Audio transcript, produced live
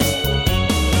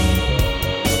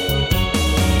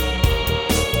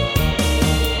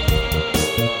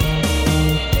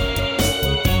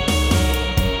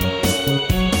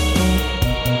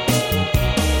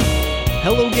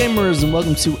guys, and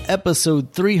welcome to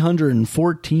episode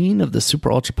 314 of the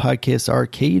Super Ultra Podcast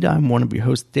Arcade. I'm one of your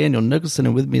hosts, Daniel Nicholson,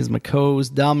 and with me is my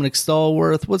co-host, Dominic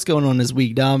Stallworth. What's going on this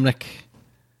week, Dominic?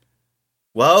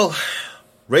 Well,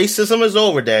 racism is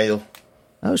over, Daniel.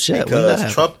 Oh, shit.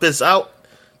 Because Trump is out.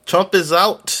 Trump is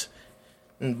out,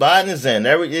 and Biden is in.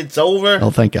 It's over.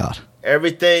 Oh, thank God.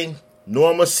 Everything,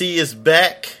 normalcy is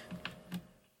back.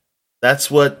 That's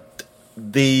what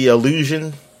the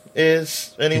illusion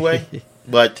is, anyway.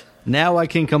 But now I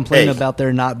can complain about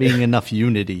there not being enough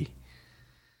unity.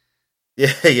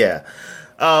 Yeah.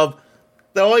 The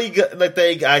only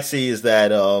thing I see is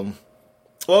that,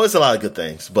 well, it's a lot of good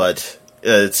things, but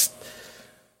it's,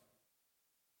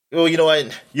 well, you know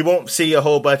what? You won't see a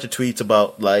whole bunch of tweets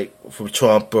about, like, from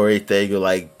Trump or anything, or,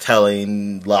 like,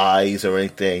 telling lies or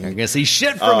anything. I guess he's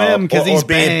shit from him because he's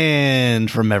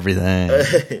banned from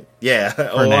everything. Yeah.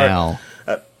 For now.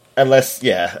 Unless,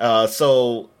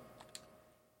 so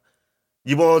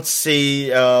you won't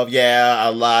see,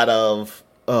 a lot of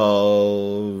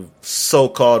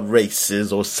so-called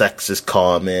racist or sexist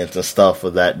comments and stuff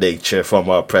of that nature from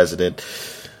our president.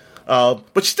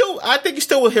 But still, I think you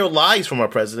still will hear lies from our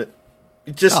president.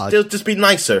 It'll just be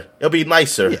nicer. It'll be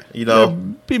nicer, you know. It'll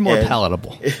be more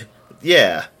palatable.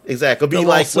 Yeah, exactly. It'll be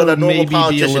like what a normal politician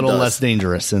maybe be a little does. less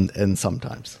dangerous and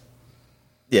sometimes.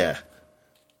 Yeah.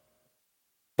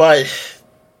 But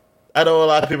I know a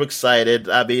lot of people are excited.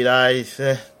 I mean, it's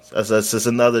just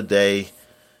another day.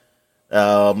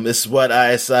 It's what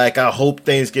it's like. I hope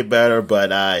things get better,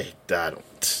 but I don't.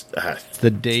 It's the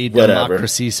day whatever.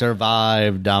 Democracy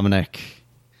survived, Dominic.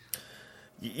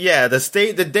 Yeah, the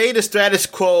day the status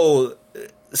quo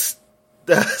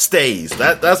stays.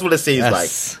 That's what it seems like.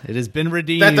 It has been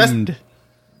redeemed.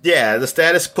 The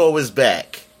status quo is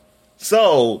back.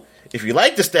 So, if you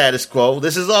like the status quo,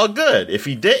 this is all good. If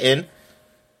you didn't,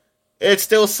 it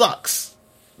still sucks.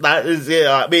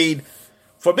 I mean,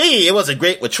 for me, it wasn't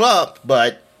great with Trump,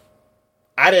 but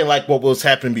I didn't like what was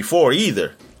happening before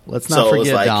either. Let's not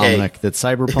forget, Dominic, that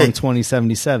Cyberpunk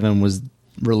 2077 was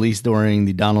released during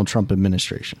the Donald Trump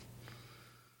administration.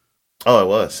 Oh, it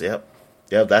was. Yep,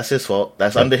 that's his fault.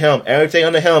 That's under him. Everything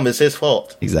under him is his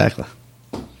fault. Exactly.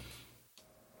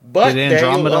 But did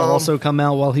Andromeda also come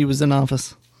out while he was in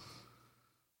office?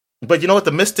 But you know what?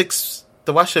 The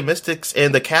Washington Mystics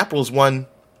and the Capitals won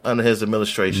under his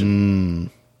administration.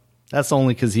 That's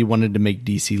only because he wanted to make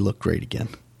DC look great again.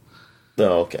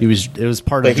 Oh, okay. It was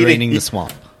part of draining the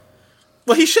swamp.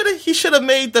 Well, he should have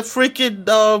made the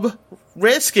freaking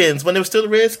Redskins when they were still the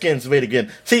Redskins great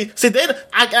again. See, then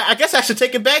I guess I should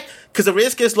take it back because the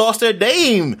Redskins lost their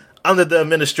name under the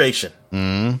administration.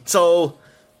 So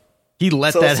he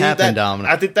let that happen,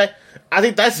 Dominic. I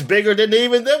think that's bigger than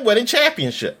even them winning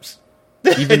championships.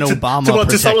 Even Obama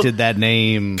protected that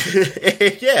name.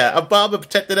 Yeah, Obama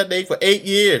protected that name for 8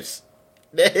 years.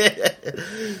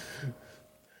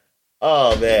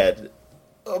 Oh man,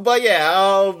 but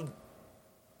yeah.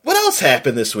 What else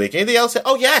happened this week? Anything else?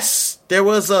 Oh yes, there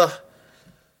was a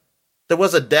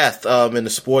death in the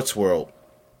sports world.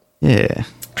 Yeah,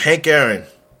 Hank Aaron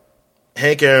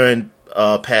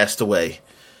passed away.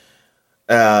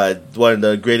 One of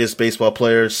the greatest baseball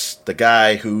players, the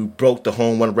guy who broke the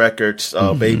home run records,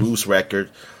 Babe Ruth's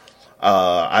record.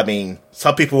 I mean,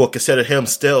 some people will consider him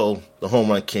still the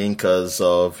home run king because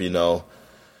of,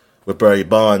 with Barry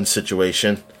Bonds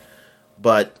situation.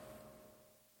 But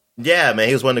yeah, man,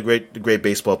 he was one of the great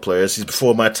baseball players. He's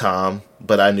before my time,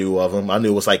 but I knew of him. I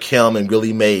knew it was like him and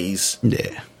Willie Mays.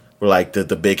 Yeah, were like the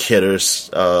big hitters,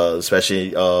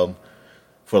 especially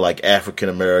for like African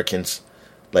Americans,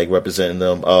 like representing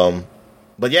them.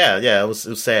 But yeah, it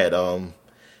was sad. I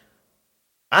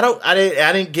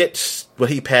didn't get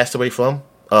what he passed away from.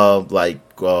 What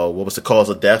was the cause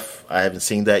of death? I haven't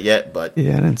seen that yet, but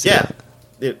yeah, I didn't see that.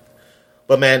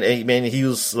 But man, he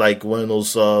was like one of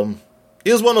those.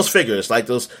 He was one of those figures, like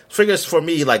those figures for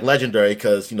me, like legendary,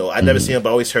 because I never seen him, but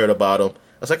I always heard about him.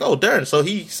 I was like, oh darn! So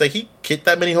he hit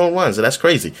that many home runs, and that's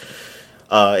crazy.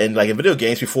 And like in video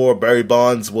games, before Barry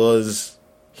Bonds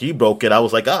he broke it. I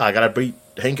was like, I gotta beat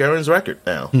Hank Aaron's record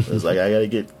now. It was like I gotta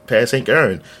get past Hank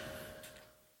Aaron.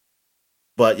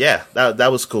 But yeah,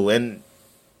 that was cool, and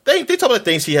they talk about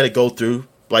things he had to go through,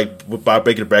 like by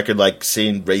breaking the record, like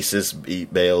seeing racist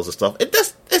emails and stuff.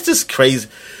 It's just crazy.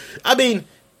 I mean,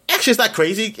 actually, it's not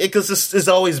crazy because it's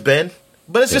always been,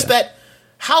 but it's just that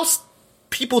how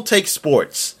people take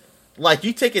sports. Like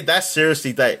you take it that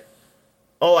seriously that,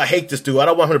 oh, I hate this dude. I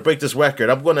don't want him to break this record.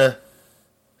 I'm gonna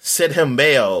send him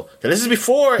mail. And this is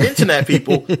before internet,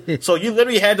 people, so you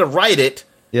literally had to write it.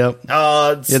 Yep. You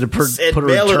had to put a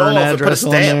return address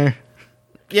on there.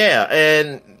 Yeah,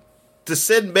 and to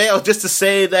send mail just to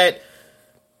say that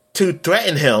to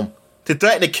threaten him, to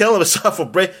threaten to kill himself for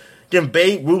breaking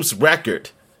Babe Ruth's record.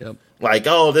 Yep. Like,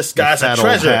 oh, this guy's a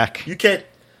treasure.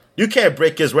 You can't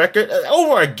break his record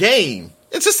over a game.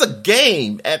 It's just a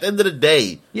game at the end of the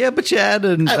day. Yeah, but you add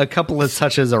a couple of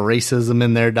touches of racism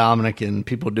in there, Dominic, and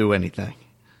people do anything.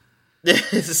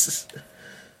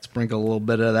 Sprinkle a little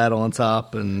bit of that on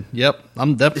top, and yep,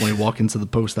 I'm definitely walking to the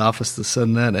post office to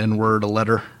send that N-word a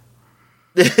letter.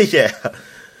 Yeah.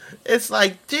 It's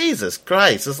like, Jesus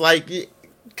Christ. It's like,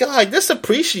 God, just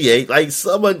appreciate, like,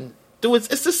 someone doing,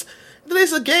 it's just,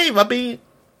 it's a game. I mean,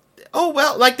 oh,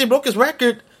 well, like, they broke his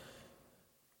record.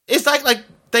 It's like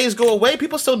things go away.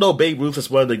 People still know Babe Ruth is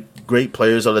one of the great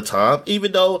players of the time,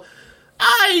 even though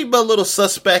I'm a little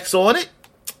suspect on it.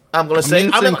 I'm going to say,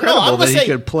 it's incredible that he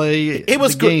could play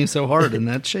the game so hard in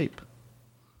that shape.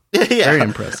 Yeah. Very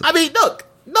impressive. I mean, look,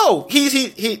 no,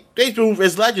 Babe Ruth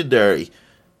is legendary.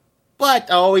 But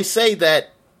I always say that,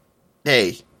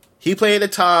 hey, he played at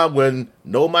a time when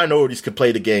no minorities could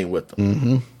play the game with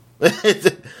him.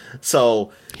 Mm-hmm.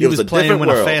 So he was playing when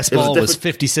a fastball was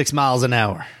 56 miles an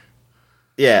hour.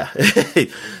 Yeah.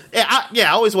 I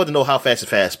always wanted to know how fast the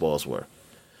fastballs were.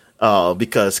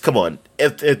 Because, come on,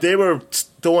 if they were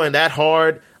throwing that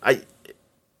hard, I'm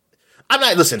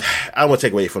not, listen, I don't want to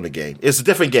take away from the game. It's a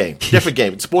different game.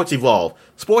 Sports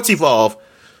evolve.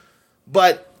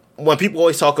 But when people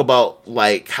always talk about,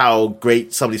 like, how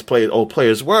great some of these old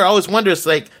players were, I always wonder, it's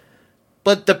like,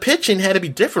 but the pitching had to be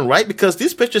different, right? Because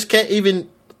these pitchers they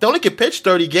only can pitch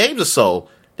 30 games or so.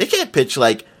 They can't pitch,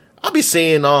 like, I'll be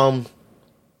seeing, the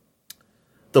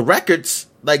records,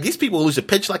 like, these people used to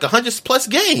pitch, like, 100-plus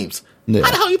games. Yeah.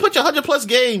 How the hell you put your 100-plus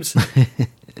games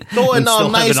throwing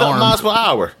 90-something miles per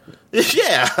hour?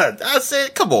 Yeah, I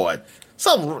said, come on.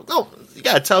 You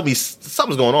gotta tell me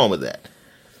something's going on with that.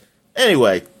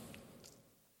 Anyway.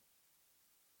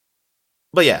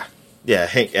 But yeah,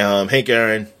 Hank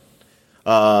Aaron,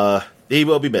 he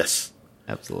will be missed.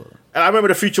 Absolutely. And I remember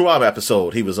the Futurama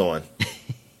episode he was on,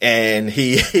 and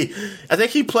I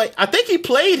think he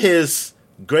played his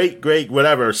great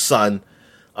whatever son,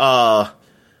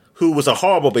 who was a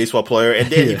horrible baseball player, and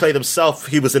then he played himself.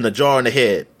 He was in the jar in the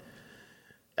head,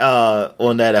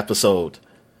 on that episode.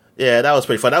 Yeah, that was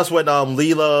pretty fun. That was when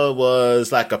Leela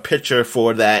was like a pitcher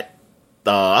for that.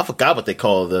 I forgot what they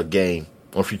call the game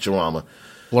on Futurama.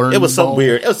 It was some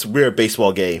weird. It was a weird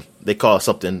baseball game. They call it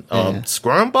something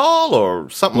Squirm Ball or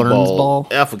something ball.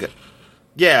 I forget.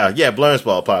 Yeah, Blurns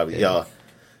Ball probably. Yeah.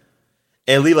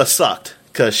 And Leela sucked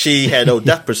because she had no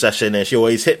depth perception and she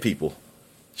always hit people.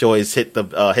 She always hit the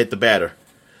batter.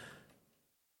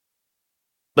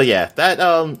 But yeah,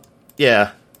 that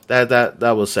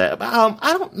was sad.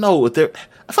 I don't know if there.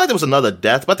 I feel like there was another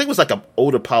death, but I think it was like an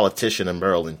older politician in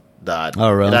Maryland died. Oh,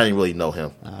 really? And I didn't really know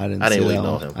him. I didn't really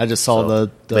know him. I just saw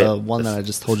the one that I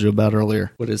just told you about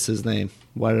earlier. What is his name?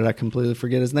 Why did I completely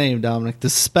forget his name, Dominic? The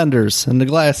suspenders and the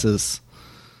glasses.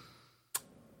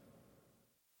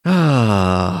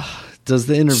 Does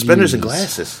the interview suspenders and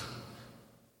glasses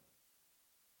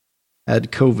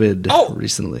had COVID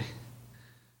recently?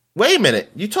 Wait a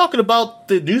minute. You talking about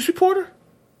the news reporter?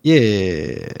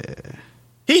 Yeah.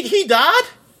 He died?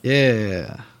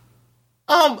 Yeah.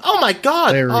 Oh my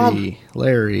God.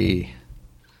 Larry.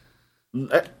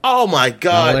 Oh my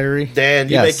God. Larry. Dan,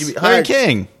 you yes. making me Larry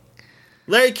King.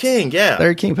 Larry King, yeah.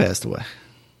 Larry King passed away.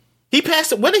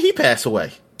 When did he pass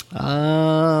away?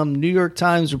 New York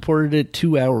Times reported it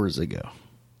 2 hours ago.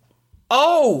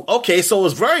 Oh, okay. So it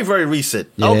was very, very recent.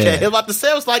 Yeah. Okay. I was about to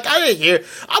say, I was like,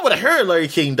 I would have heard Larry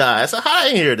King die. I said, how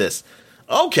did I hear this?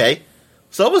 Okay.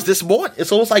 So it was this morning.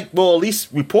 So it was like, well, at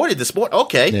least reported this morning.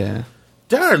 Okay. Yeah.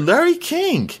 Darn, Larry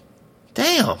King.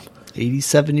 Damn.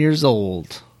 87 years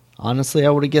old. Honestly, I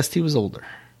would have guessed he was older.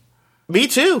 Me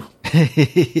too.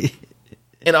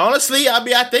 And honestly,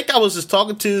 I think I was just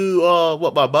talking to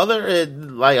my mother,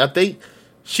 and like I think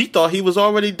she thought he was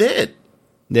already dead.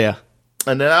 Yeah.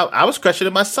 And then I was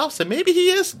questioning myself, saying maybe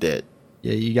he is dead.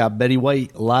 Yeah, you got Betty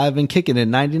White alive and kicking at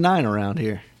 99 around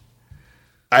here.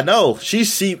 I know.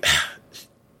 She's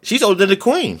older than the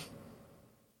Queen.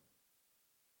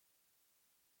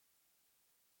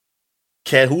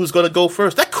 Who's going to go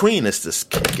first? That Queen is just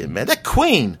kicking, man. That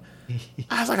Queen.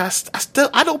 I was like,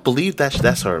 I don't believe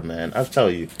that's her, man. I'll tell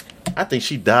you. I think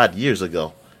she died years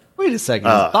ago. Wait a second.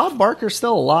 Is Bob Barker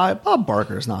still alive? Bob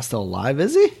Barker's not still alive,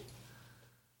 is he?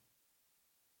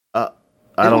 I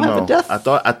don't know.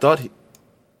 I thought he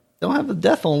don't have the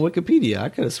death on Wikipedia. I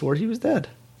could have swore he was dead.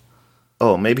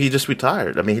 Oh, maybe he just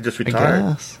retired. I mean, he just retired.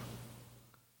 I guess.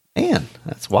 Man,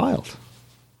 that's wild.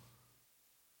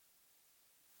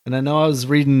 And I know I was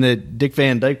reading that Dick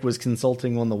Van Dyke was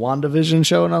consulting on the WandaVision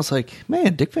show, and I was like,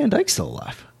 man, Dick Van Dyke's still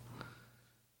alive.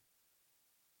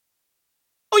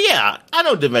 Yeah, I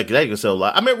know Dick Van Dyke is still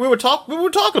alive. I mean, we were talking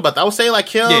about that. I was saying like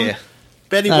him,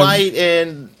 Betty White,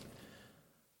 and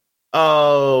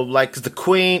like the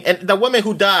Queen and the woman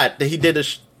who died. That he did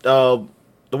the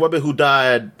woman who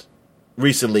died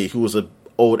recently, who was an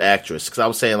old actress. Because I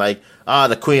was saying like,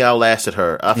 the Queen outlasted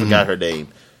her. I forgot her name.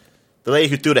 The lady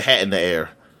who threw the hat in the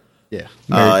air. Yeah,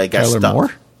 it got Tyler stuck.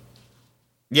 Moore?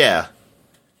 Yeah,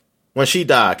 when she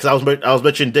died, because I was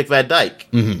mentioning Dick Van Dyke.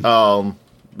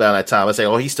 By that time, I say,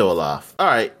 oh, he's still alive. All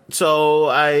right, so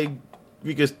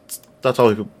we could start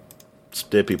talking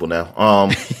dead people now.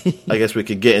 I guess we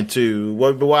could get into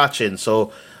what we've been watching.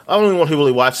 So I don't want to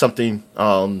really watch something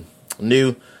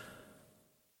new.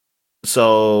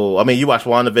 So I mean, you watched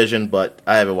WandaVision, but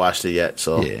I haven't watched it yet.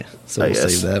 So yeah, so we'll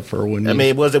save that for when. I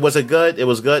mean, was it good? It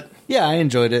was good. Yeah, I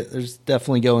enjoyed it. There's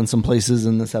definitely going some places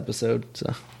in this episode.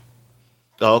 So,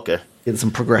 okay, getting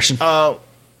some progression.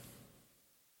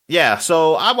 Yeah,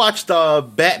 so I watched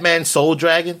Batman Soul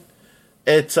Dragon.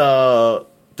 It's the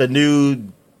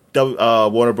new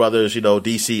Warner Brothers,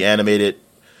 DC animated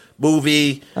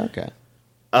movie. Okay.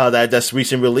 That's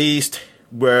recently released,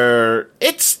 where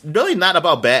it's really not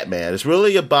about Batman. It's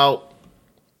really about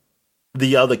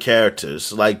the other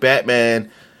characters. Like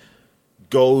Batman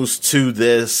goes to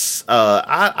this,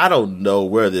 I don't know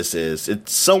where this is.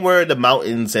 It's somewhere in the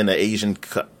mountains in an Asian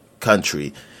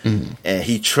country. And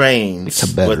he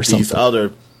trains with these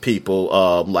other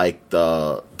people, like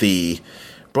the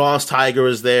Bronze Tiger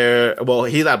is there. Well,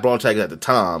 he's not Bronze Tiger at the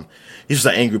time. He's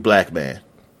just an angry black man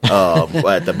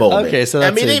at the moment. Okay, so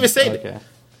that's they even say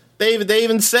they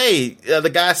even say the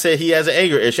guy said he has an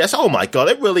anger issue. I said, oh my god,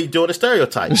 they're really doing a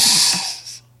stereotype.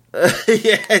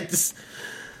 Yes.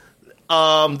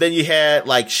 Then you had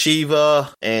like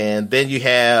Shiva, and then you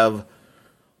have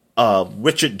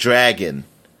Richard Dragon.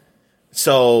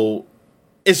 So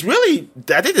it's really,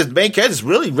 I think the main character is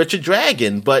really Richard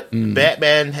Dragon, but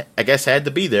Batman, I guess, had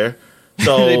to be there.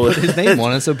 So they put his name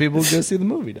on it so people would go see the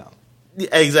movie now.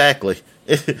 Exactly.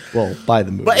 Well, buy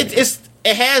the movie. But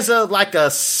it has a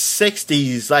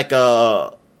 60s, like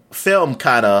a film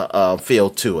kind of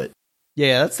feel to it.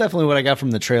 Yeah, that's definitely what I got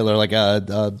from the trailer, like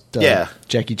a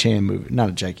Jackie Chan movie. Not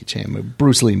a Jackie Chan movie,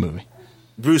 Bruce Lee movie.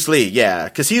 Bruce Lee, yeah.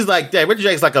 Because he's like, Richard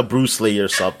Dragon's like a Bruce Lee or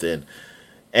something.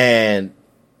 And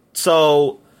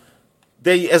so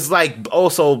it's like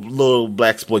also a little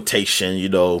black exploitation,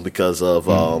 because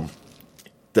of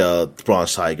the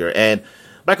Bronze Tiger. And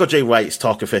Michael J. Wright's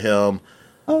talking for him.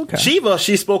 Oh, okay. Shiva,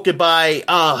 she's spoken by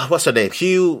what's her name?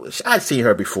 Hugh. I've seen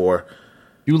her before.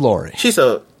 Hugh Laurie.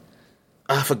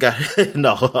 I forgot.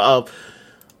 No,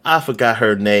 I forgot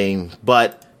her name,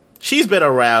 but she's been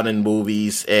around in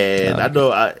movies, and I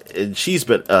know and she's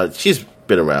been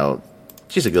around.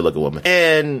 She's a good looking woman.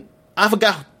 And I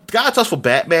forgot, the guy I touched for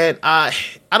Batman, I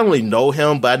don't really know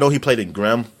him, but I know he played in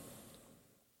Grimm.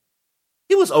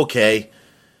 He was okay.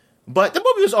 But the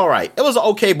movie was alright. It was an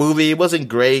okay movie. It wasn't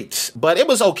great, but it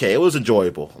was okay. It was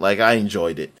enjoyable. Like, I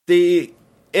enjoyed it.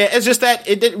 It's just that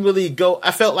it didn't really go,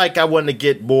 I felt like I wanted to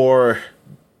get more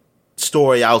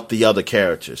story out the other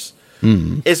characters.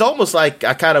 It's almost like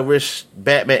I kind of wish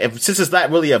Batman, since it's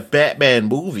not really a Batman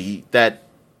movie, that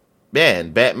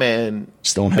Batman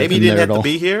just don't have maybe he didn't have to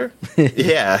be here.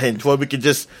 Yeah, and we could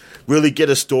just really get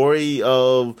a story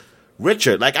of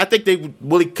Richard. Like, I think they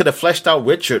really could have fleshed out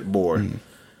Richard more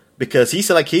because he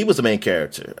said like he was the main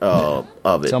character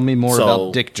of it. Tell me more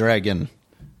about Dick Dragon.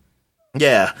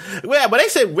 Yeah, well, but they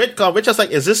said Richard. I was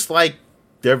like, is this like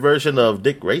their version of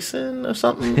Dick Grayson or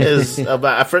something?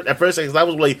 At first, I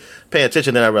was really paying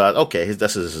attention, then I realized, okay,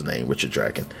 that's his name, Richard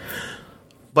Dragon.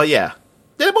 But yeah.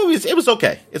 The movie, it was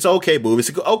okay. It's an okay movie. It's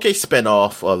an okay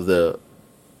spinoff of the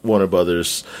Warner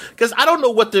Brothers. Because I don't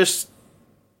know what their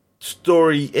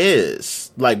story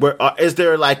is. Like, is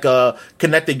there like a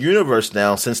connected universe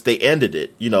now since they ended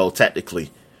it,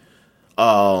 technically?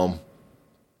 In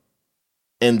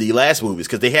the last movies.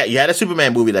 Because you had a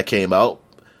Superman movie that came out.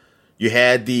 You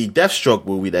had the Deathstroke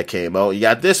movie that came out. You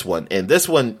got this one. And this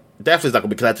one definitely is not going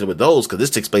to be connected with those because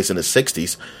this takes place in the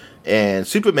 60s. And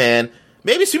Superman...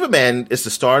 Maybe Superman is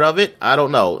the start of it. I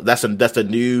don't know. That's a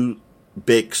new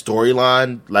big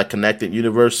storyline, like connected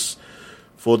universe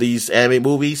for these anime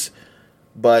movies.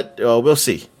 But we'll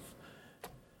see.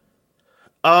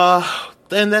 Then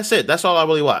that's it. That's all I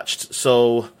really watched.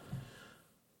 So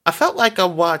I felt like I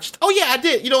watched. Oh yeah, I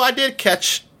did. I did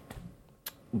catch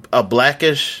a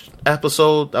Blackish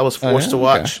episode. I was forced to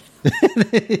watch.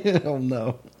 Okay. Oh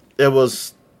no! It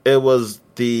was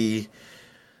the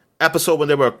episode when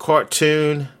they were a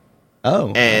cartoon.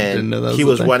 Oh, and he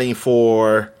was running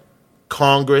for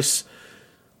Congress.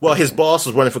 Well, his boss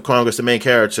was running for Congress, the main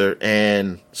character,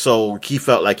 and so he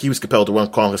felt like he was compelled to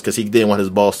run Congress because he didn't want his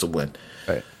boss to win.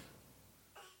 Right.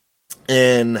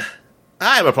 And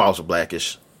I have a problem with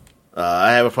Blackish.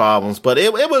 I have a problems, but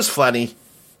it was funny.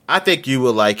 I think you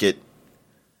will like it.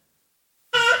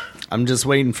 I'm just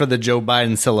waiting for the Joe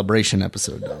Biden celebration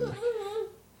episode, Dominic.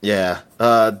 Yeah,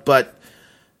 but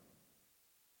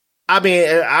I mean,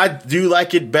 I do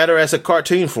like it better as a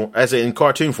cartoon form, in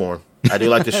cartoon form. I do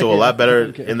like the show a lot better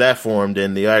in that form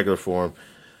than the regular form.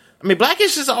 I mean,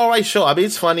 Blackish is an alright show. I mean,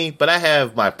 it's funny, but I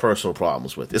have my personal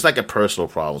problems with it. It's like a personal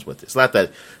problems with it. It's not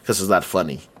that because it's not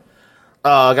funny.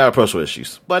 I got my personal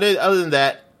issues, but other than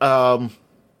that,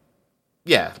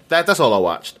 yeah, that's all I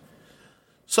watched.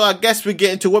 So I guess we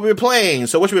get into what we've been playing.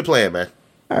 So what you been playing, man?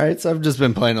 All right, so I've just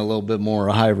been playing a little bit more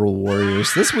Hyrule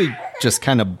Warriors. This week just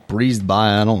kind of breezed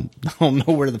by. I don't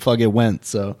know where the fuck it went,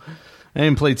 so I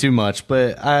didn't play too much.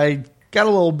 But I got a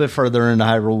little bit further into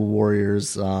Hyrule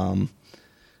Warriors.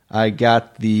 I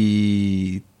got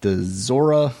the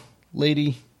Zora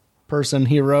lady person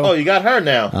hero. Oh, you got her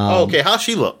now. Okay, how's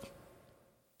she look?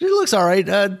 She looks all right.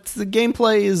 The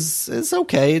gameplay is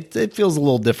okay. It feels a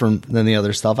little different than the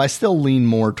other stuff. I still lean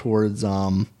more towards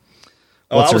I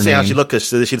was saying how she look because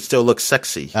she still looks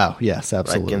sexy. Oh yes,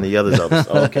 absolutely. Like in the other others.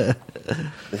 Oh, okay.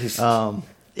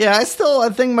 Yeah, I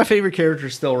think my favorite character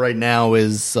still right now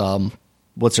is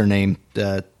what's her name?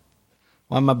 Why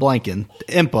am I blanking?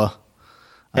 Impa.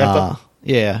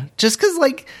 Yeah, just because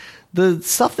like the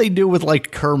stuff they do with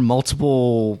like her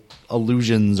multiple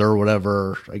illusions or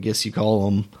whatever, I guess you call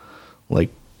them. Like,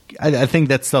 I think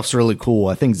that stuff's really cool.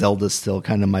 I think Zelda's still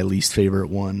kind of my least favorite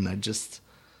one.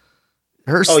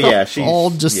 Her stuff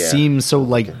seems so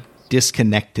like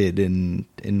disconnected and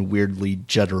weirdly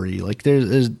juddery. Like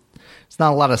there's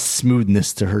not a lot of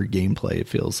smoothness to her gameplay. It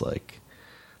feels like,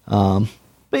 but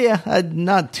yeah,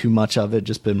 not too much of it.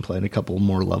 Just been playing a couple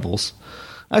more levels.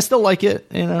 I still like it.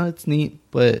 It's neat,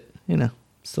 but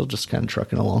still just kind of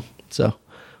trucking along. So,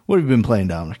 what have you been playing,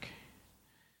 Dominic?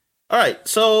 All right,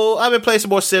 so I've been playing some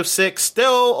more Civ 6,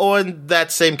 still on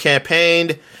that same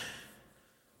campaign.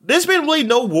 There's been really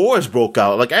no wars broke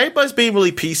out. Like, everybody's being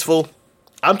really peaceful.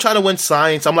 I'm trying to win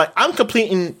science. I'm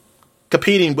competing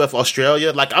with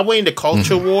Australia. Like, I'm winning the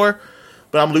culture war,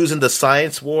 but I'm losing the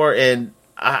science war, and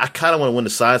I kind of want to win the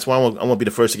science war. I want to be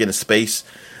the first to get in space.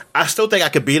 I still think I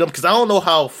could beat them, because I don't know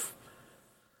how...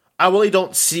 I really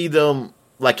don't see them,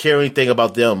 like, hear anything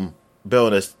about them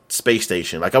building a space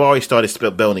station. Like, I've already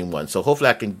started building one, so hopefully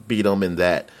I can beat them in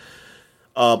that.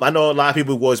 I know a lot of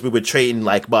people we were trading,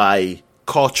 like, by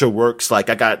culture works. Like,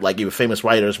 I got, like, even famous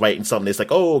writers writing something. It's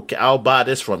like, oh, okay, I'll buy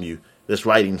this from you, this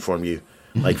writing from you,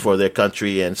 like, for their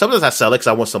country. And sometimes I sell it because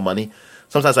I want some money.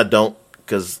 Sometimes I don't,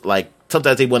 because, like,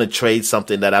 sometimes they want to trade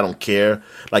something that I don't care,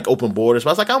 like open borders.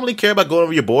 But I was like, I don't really care about going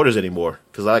over your borders anymore,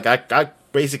 because, like, I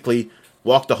basically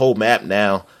walk the whole map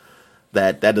now.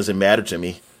 That doesn't matter to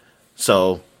me.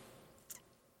 So,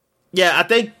 yeah, I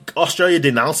think Australia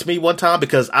denounced me one time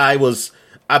because I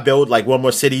built like one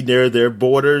more city near their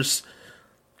borders,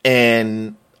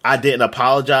 and I didn't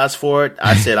apologize for it.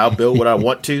 I said I'll build what I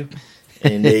want to,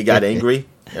 and they got angry,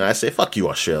 and I said, "Fuck you,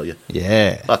 Australia."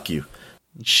 Yeah, fuck you.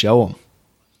 Show them,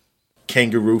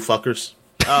 kangaroo fuckers.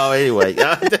 Oh, anyway,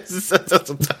 it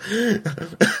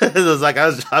was like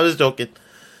I was joking.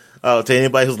 Oh, to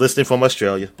anybody who's listening from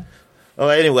Australia. Oh,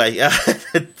 anyway,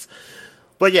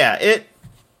 but yeah,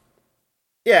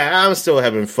 I'm still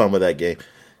having fun with that game.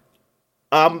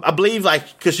 I believe,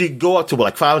 like, because you go up to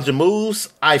like 500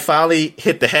 moves, I finally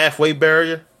hit the halfway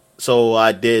barrier. So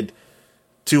I did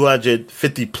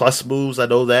 250 plus moves. I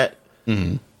know that.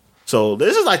 Mm-hmm. So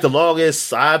this is like the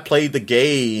longest I played the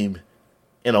game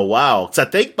in a while. Because I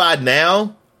think by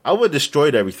now I would have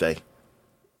destroyed everything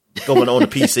going on the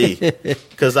PC.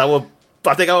 Because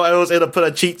I think I was able to put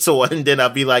a cheat on, and then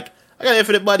I'd be like, I got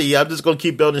infinite money. I'm just going to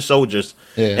keep building soldiers.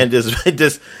 Yeah. And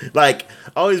just like,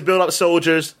 always build up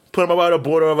soldiers, put them around the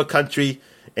border of a country,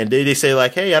 and then they say,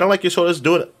 like, hey, I don't like your soldiers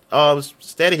doing it.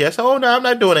 Standing here. I say, oh, no, I'm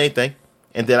not doing anything.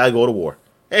 And then I go to war.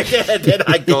 And then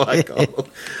I go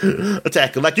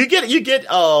attack them. Like, you get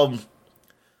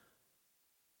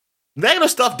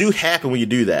negative stuff do happen when you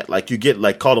do that. Like, you get,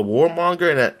 like, called a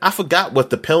warmonger, and I forgot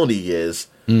what the penalty is.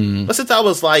 But since I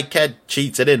was like, had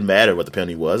cheats, it didn't matter what the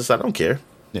penalty was. I don't care.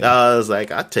 Yeah. I was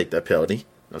like, I'll take that penalty.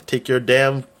 I'll take your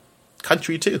damn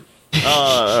country too.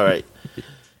 All right.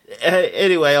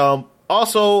 Anyway,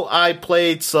 also I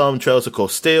played some Trails of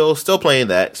Cold Steel. Still playing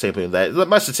that. Same thing with that.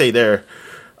 Much to say there.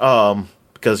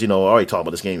 Because, I already talked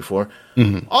about this game before.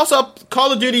 Mm-hmm. Also,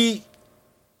 Call of Duty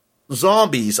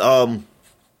Zombies. Call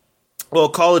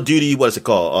of Duty, what is it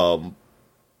called?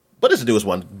 what is the newest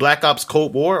one? Black Ops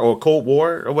Cold War or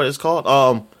what it's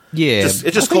called? Yeah, it's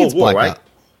just Cold War, right?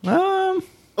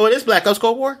 Oh, it is Black Ops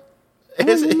Cold War. I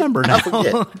don't remember now. I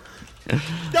forget.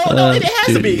 No, it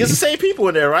has to be. It's the same people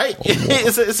in there, right?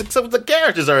 Some of the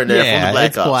characters are in there from the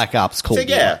Black Ops. Black Ops Cold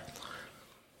War.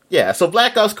 Yeah. So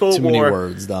Black Ops Cold War. Too many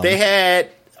words, Dom. They had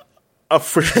a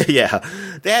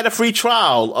free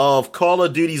trial of Call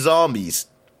of Duty Zombies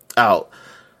out.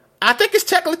 I think it's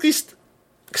technically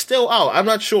still out. I'm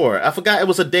not sure. I forgot it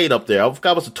was a date up there. I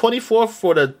forgot it was the 24th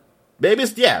for the. Maybe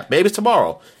it's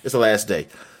tomorrow. It's the last day.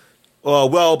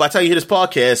 Well, by the time you hear this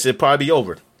podcast, it'll probably be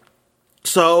over.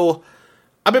 So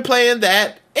I've been playing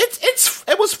that.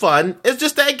 It was fun. It's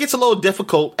just that it gets a little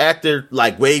difficult after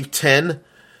like wave 10,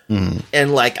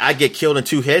 and like I get killed in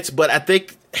 2 hits. But I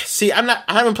think, I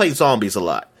haven't played zombies a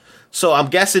lot, so I'm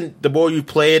guessing the more you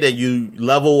play it and you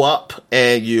level up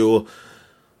and you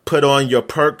put on your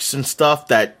perks and stuff,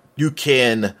 that you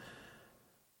can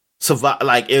survive.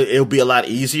 Like it'll be a lot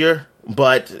easier.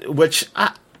 But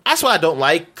that's what I don't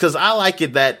like, because I like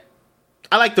it that.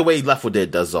 I like the way Left 4 Dead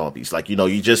does zombies. Like,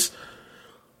 you just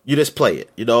play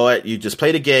it. You know what? You just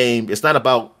play the game. It's not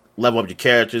about leveling up your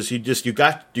characters. You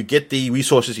get the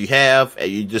resources you have,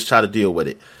 and you just try to deal with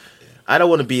it. I don't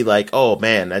want to be like, oh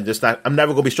man, I'm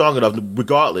never gonna be strong enough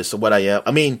regardless of what I am.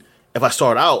 I mean, if I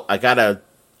start out, I gotta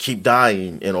keep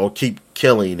dying or keep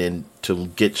killing and to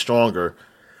get stronger.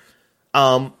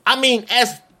 I mean,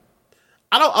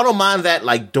 I don't mind that,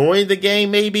 like during the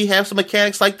game, maybe have some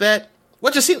mechanics like that.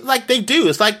 What it seems like they do.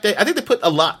 It's like I think they put a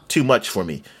lot too much for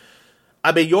me.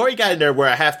 I mean, you already got in there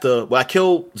where when I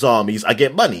kill zombies, I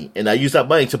get money, and I use that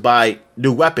money to buy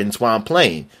new weapons while I'm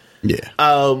playing.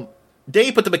 Yeah.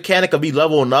 They put the mechanic of me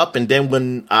leveling up, and then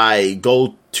when I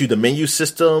go to the menu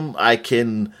system, I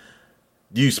can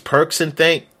use perks and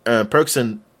things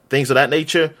of that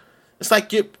nature. It's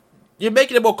like you're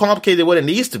making it more complicated than what it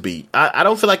needs to be. I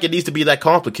don't feel like it needs to be that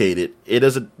complicated. It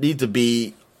doesn't need to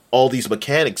be all these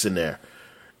mechanics in there.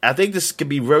 I think this could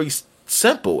be very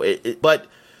simple. But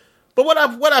what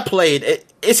I played,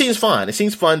 it seems fun. It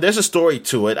seems fun. There's a story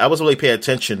to it. I wasn't really paying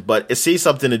attention, but it seems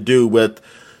something to do with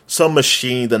some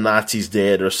machine the Nazis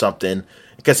did or something.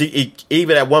 Because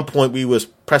even at one point we was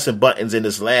pressing buttons in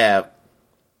this lab.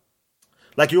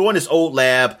 Like you're on this old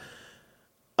lab,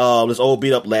 this old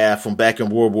beat up lab from back in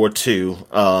World War II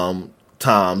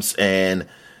times, and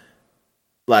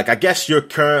like I guess you're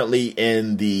currently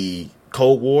in the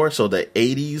Cold War, so the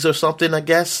 80s or something, I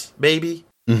guess, maybe.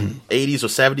 80s or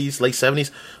 70s, late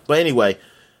 70s. But anyway,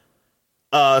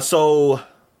 so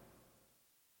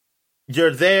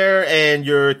you're there and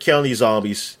you're killing these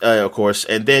zombies, of course,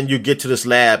 and then you get to this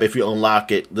lab if you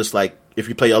unlock it. Just like if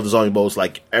you play other zombie modes,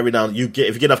 like every now and then if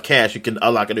you get enough cash, you can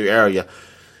unlock a new area.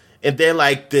 And then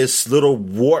like this little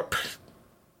warp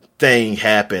thing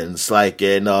happens, like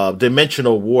in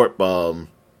dimensional warp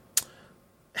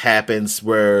happens,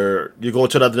 where you go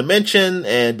to another dimension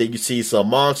and then you see some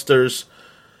monsters,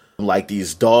 like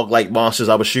these dog-like monsters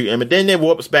I was shooting, and then it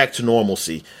warps back to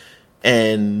normalcy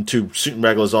and to shooting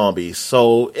regular zombies.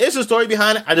 So it's a story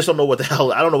behind it. I just don't know what the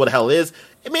hell. I don't know what the hell it is.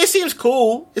 I mean, it seems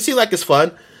cool. It seems like it's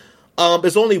fun.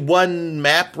 There's only one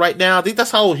map right now. I think that's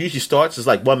how it usually starts. It's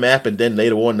like one map, and then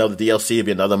later on another DLC will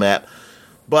be another map.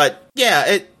 But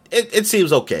yeah, it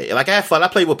seems okay. Like I have fun. I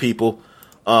play with people,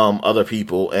 other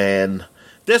people, and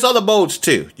there's other modes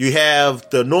too. You have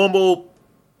the normal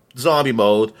zombie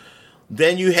mode.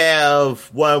 Then you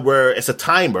have one where it's a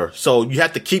timer, so you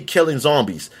have to keep killing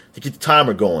zombies to keep the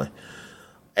timer going.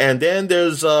 And then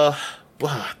there's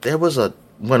there was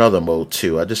one other mode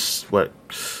too.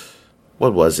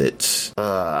 What was it?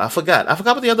 I forgot. I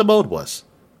forgot what the other mode was.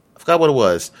 I forgot what it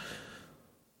was.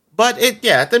 But the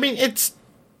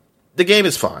game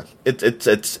is fine.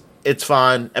 It's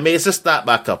fine. I mean, it's just not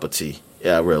my cup of tea.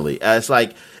 Yeah, really. It's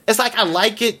like I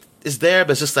like it. It's there,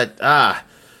 but it's just like I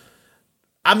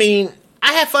mean,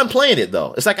 I had fun playing it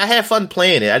though. It's like I had fun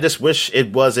playing it. I just wish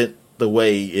it wasn't the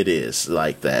way it is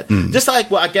like that. Just like,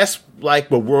 well, I guess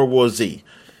like with World War Z.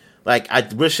 Like I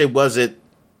wish it wasn't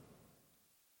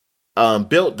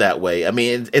built that way. I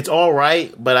mean, it's all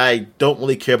right, but I don't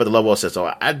really care about the level of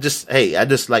system. I just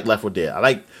like Left 4 Dead. I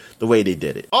like the way they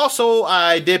did it. Also,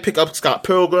 I did pick up Scott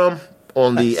Pilgrim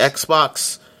on the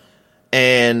Xbox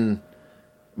and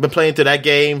been playing through that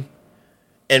game.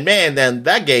 And man, then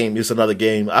that game is another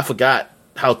game. I forgot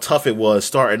how tough it was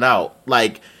starting out.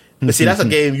 Like, but see, that's a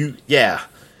game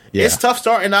it's tough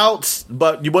starting out,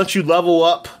 but once you level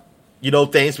up,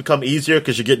 things become easier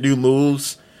because you get new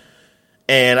moves.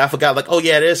 And I forgot, like, oh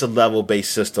yeah, there's a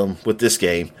level-based system with this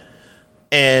game.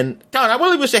 And God, I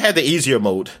really wish they had the easier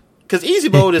mode, because easy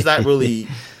mode is not really.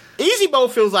 Easy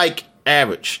mode feels like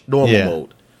average, normal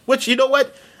mode. Which, you know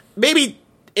what? Maybe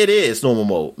it is normal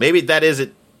mode. Maybe that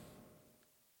isn't.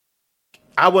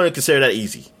 I wouldn't consider that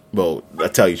easy mode. I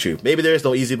tell you the truth. Maybe there is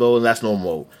no easy mode and that's normal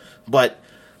mode. But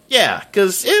yeah,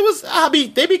 because it was.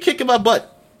 They be kicking my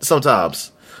butt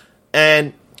sometimes.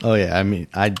 And oh yeah, I mean,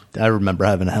 I remember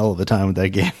having a hell of a time with that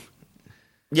game.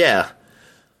 Yeah.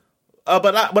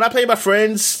 But when I play with my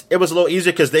friends, it was a little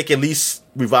easier because they can at least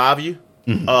revive you.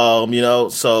 Mm-hmm.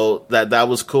 So that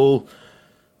was cool.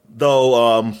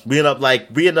 Though we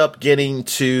end up getting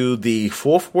to the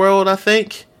fourth world, I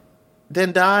think,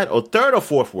 then died, or third or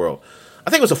fourth world. I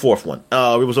think it was the fourth one.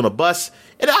 We was on a bus,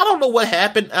 and I don't know what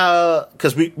happened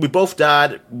because we both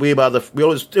died. It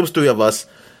was three of us,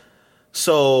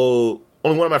 so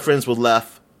only one of my friends was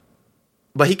left,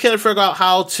 but he couldn't figure out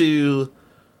how to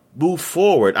move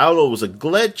forward. I don't know if it was a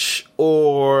glitch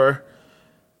or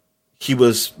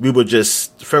we were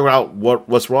just figuring out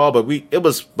what's wrong, but it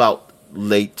was about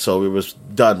late, so we was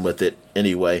done with it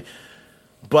anyway.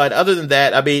 But other than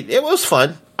that, I mean, it was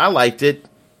fun. I liked it.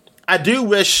 I do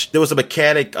wish there was a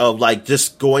mechanic of like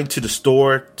just going to the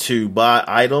store to buy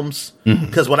items,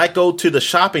 because when I go to the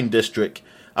shopping district,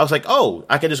 I was like, oh,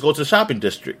 I can just go to the shopping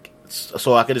district,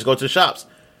 so I can just go to the shops.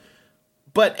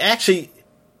 But actually,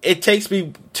 it takes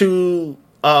me to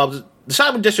the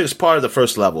shopping district is part of the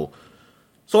first level,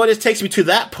 so it just takes me to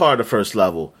that part of the first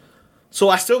level. So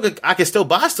I can still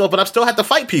buy stuff, but I still have to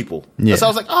fight people. Yeah. So I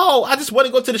was like, oh, I just want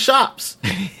to go to the shops.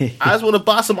 I just want to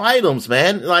buy some items,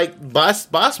 man. Like buy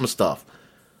some stuff.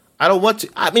 I don't want to.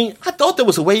 I mean, I thought there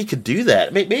was a way you could do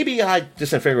that. Maybe I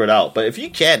just didn't figure it out. But if you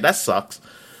can't, that sucks.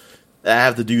 I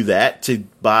have to do that to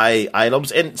buy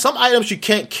items, and some items you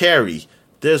can't carry.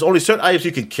 There's only certain items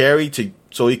you can carry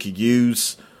so you can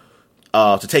use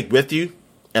to take with you,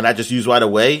 and I just use right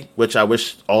away. Which I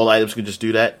wish all items could just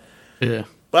do that. Yeah.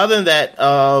 But other than that,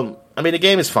 I mean, the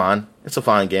game is fine. It's a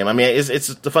fine game. I mean, it's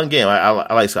a fun game.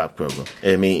 I like Scott Pilgrim.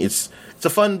 I mean, it's a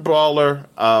fun brawler.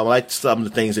 I like some of the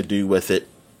things they do with it.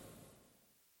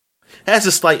 It has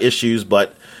its slight issues,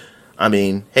 but I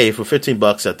mean, hey, for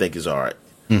 $15, I think is all right.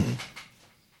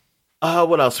 Mm-hmm.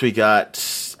 What else we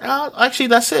got? Actually,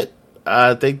 that's it.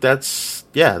 I think that's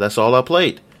all I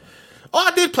played. Oh,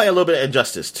 I did play a little bit of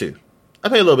Injustice too. I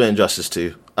played a little bit of Injustice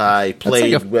too. I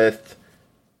played with.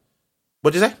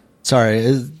 What'd you say?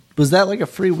 Sorry, was that like a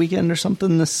free weekend or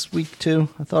something this week too?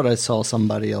 I thought I saw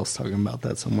somebody else talking about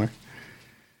that somewhere.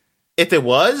 If it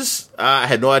was, I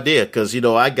had no idea because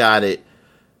I got it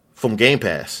from Game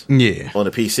Pass. Yeah, on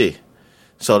the PC.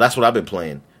 So that's what I've been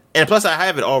playing, and plus I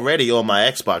have it already on my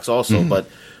Xbox also. But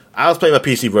I was playing my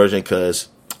PC version because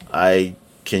I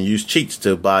can use cheats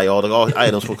to buy all the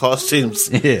items for costumes.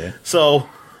 Yeah. So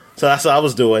that's what I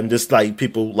was doing. Just like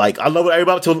people, like I love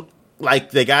everybody to.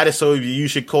 Like, they got it so you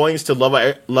use your coins to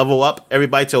level up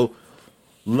everybody to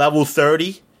level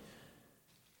 30.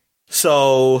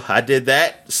 So I did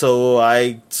that. So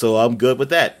I'm good with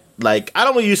that. Like, I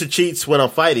don't want to use the cheats when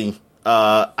I'm fighting.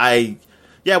 When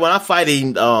I'm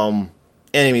fighting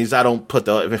enemies, I don't put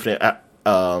the infinite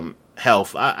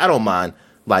health. I don't mind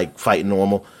like fighting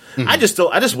normal. Mm-hmm. I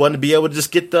just want to be able to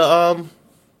just get the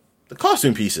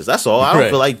costume pieces. That's all. I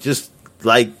don't feel like just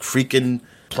like freaking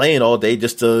playing all day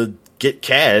just to get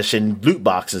cash and loot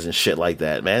boxes and shit like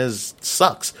that, man. It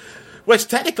sucks. Which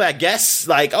technically, I guess,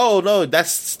 like, oh no,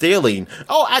 that's stealing.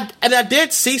 Oh, I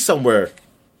did see somewhere.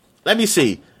 Let me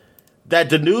see. That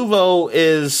Denuvo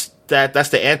is that's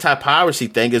the anti-piracy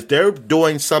thing. Is they're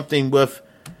doing something with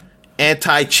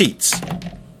anti-cheats.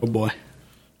 Oh boy.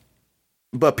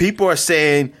 But people are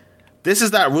saying this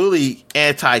is not really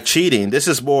anti-cheating. This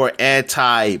is more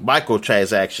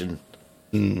anti-microtransaction.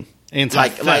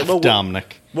 Anti-theft,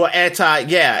 Dominic. Well, not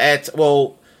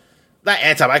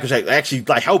anti-microtransactions, actually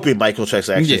like helping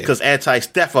microtransactions, because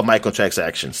anti-theft of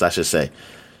microtransactions, I should say.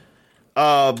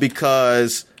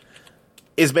 Because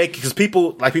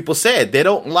people said, they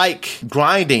don't like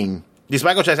grinding. These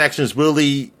microtransactions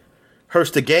really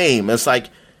hurts the game. It's like,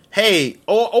 hey,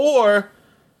 or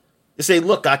they say,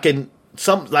 look, I can,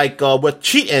 with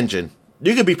Cheat Engine,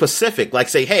 you can be specific, like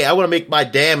say, hey, I want to make my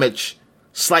damage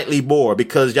slightly more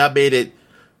because y'all made it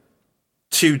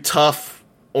too tough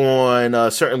on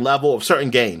a certain level of certain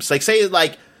games. Like say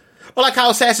like how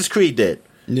Assassin's Creed did.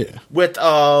 Yeah. With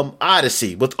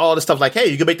Odyssey, with all the stuff like, hey,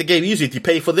 you can make the game easier if you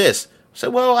pay for this. So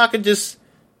well, I can just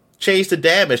change the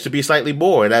damage to be slightly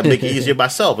more and I make it easier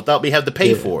myself without me having to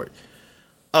pay for it.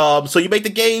 So you make the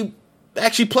game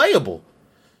actually playable.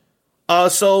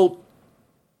 So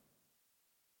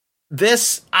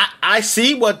this I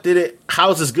see how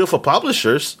this is good for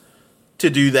publishers to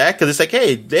do that, because it's like,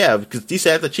 hey, yeah, because these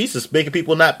are the cheats is making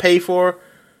people not pay for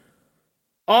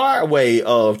our way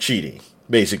of cheating.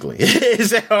 Basically,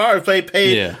 is that hard?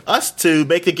 Pay us to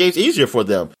make the games easier for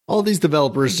them. All these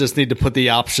developers just need to put the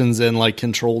options in like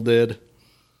Control did.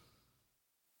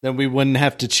 Then we wouldn't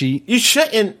have to cheat. You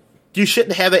shouldn't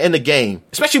have it in the game,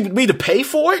 especially with me to pay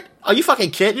for it. Are you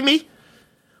fucking kidding me?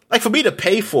 Like, for me to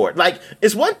pay for it, like,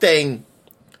 it's one thing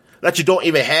that you don't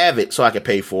even have it, so I can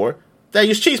pay for it. That I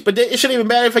use cheats, but it shouldn't even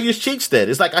matter if I use cheats. Then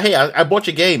it's like, hey, I bought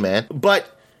your game, man,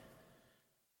 but.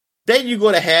 Then you're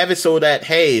going to have it so that,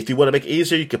 hey, if you want to make it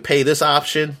easier, you can pay this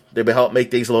option. They will help make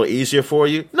things a little easier for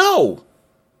you. No,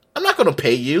 I'm not going to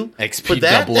pay you XP for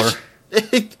that.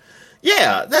 doubler.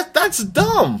 Yeah, that's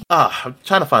dumb. I'm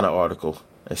trying to find an article.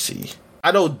 Let's see.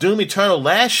 I know Doom Eternal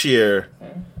last year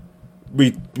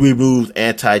we removed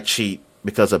anti-cheat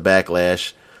because of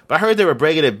backlash, but I heard they were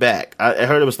bringing it back. I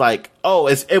heard it was like,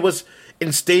 it was in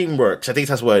Steamworks. I think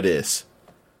that's what it is.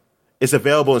 It's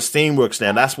available in Steamworks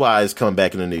now. That's why it's coming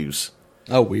back in the news.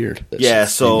 Oh, weird. Yeah,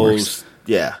 so,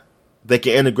 yeah. They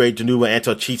can integrate the new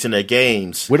anti-cheats in their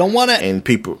games. We don't want it. And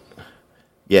people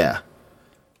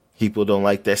don't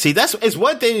like that. See, it's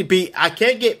one thing to be, I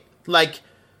can't get, like,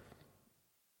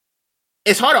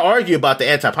 it's hard to argue about the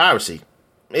anti-piracy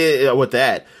with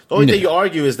that. The only thing you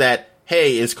argue is that,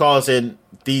 hey, it's causing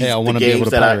these I want to be able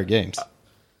to pirate games.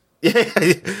 Yeah,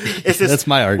 it's just, that's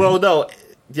my argument. Well, no.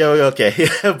 Yeah, okay.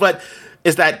 But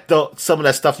is that some of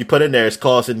that stuff you put in there is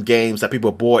causing games that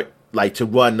people bought like to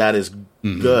run not as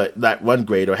good, not run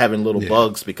great, or having little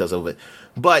bugs because of it.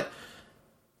 But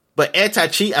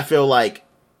anti-cheat, I feel like,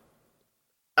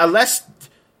 unless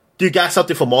you got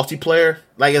something for multiplayer,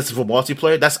 like it's for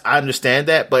multiplayer, I understand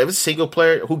that. But if it's single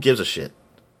player, who gives a shit?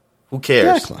 Who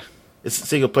cares? Exactly. It's a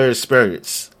single player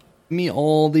experience. Give me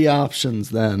all the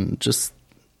options then. Just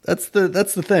that's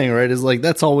the thing, right? Is like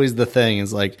that's always the thing.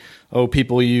 Is like, oh,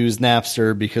 people use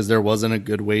Napster because there wasn't a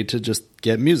good way to just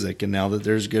get music, and now that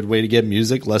there's a good way to get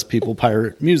music, less people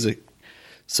pirate music.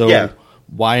 So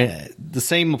why the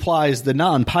same applies to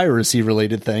non-piracy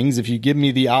related things. If you give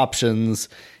me the options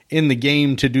in the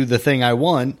game to do the thing I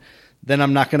want, then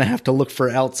I'm not going to have to look for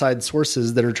outside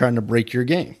sources that are trying to break your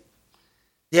game.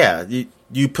 Yeah,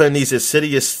 you put in these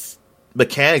insidious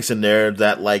mechanics in there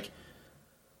that like.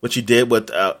 What you did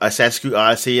with Assassin's Creed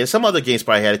Odyssey, and some other games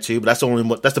probably had it too, but that's the only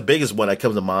one, that's the biggest one that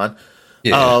comes to mind.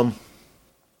 Yeah.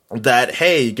 That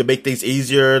hey, you can make things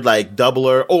easier, like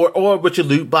doubler, or with your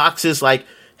loot boxes, like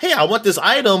hey, I want this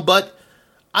item, but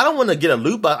I don't want to get a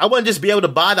loot box. I want to just be able to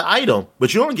buy the item,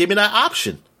 but you don't give me that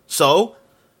option. So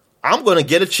I'm going to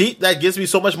get a cheat that gives me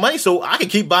so much money, so I can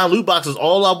keep buying loot boxes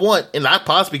all I want, and I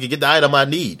possibly can get the item I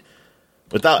need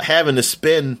without having to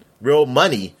spend real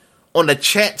money on the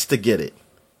chance to get it.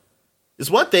 It's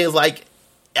one thing is like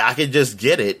I can just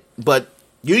get it, but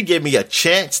you give me a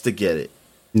chance to get it.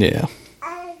 Yeah.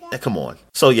 Come on.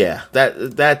 So yeah,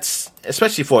 that's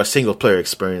especially for a single player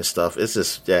experience stuff. It's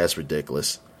just it's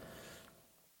ridiculous.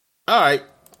 All right.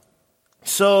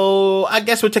 So I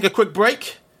guess we'll take a quick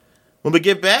break. When we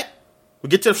get back,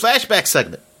 we'll get to the flashback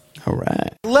segment. All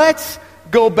right. Let's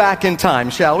go back in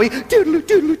time, shall we? Doodle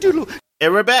doodle doodle.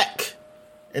 And we're back.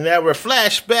 And now we're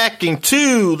flashbacking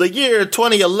to the year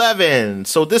 2011.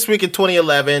 So this week in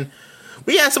 2011,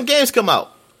 we had some games come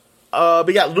out.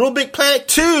 We got Little Big Planet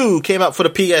 2 came out for the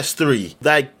PS3.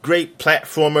 That great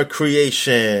platformer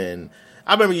creation.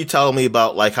 I remember you telling me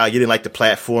about like how you didn't like the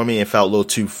platforming and felt a little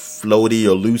too floaty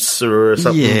or looser or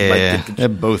something. Yeah,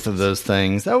 both of those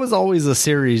things. That was always a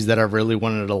series that I really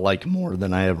wanted to like more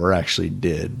than I ever actually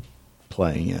did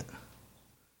playing it.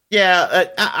 Yeah,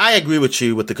 I agree with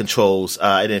you with the controls.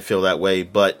 I didn't feel that way,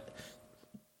 but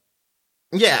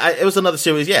yeah, it was another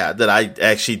series, that I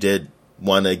actually did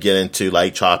want to get into,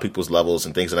 like try people's levels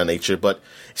and things of that nature. But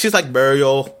it seems like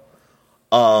Mario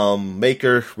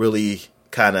Maker really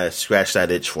kind of scratched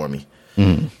that itch for me.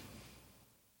 Mm.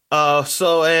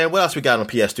 And what else we got on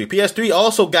PS3? PS3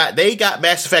 also got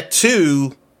Mass Effect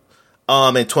 2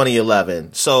 in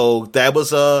 2011. So that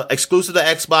was exclusive to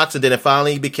Xbox, and then it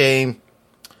finally became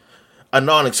a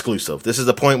non-exclusive. This is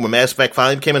the point where Mass Effect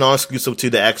finally became a non-exclusive to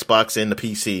the Xbox and the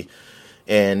PC,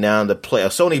 and now the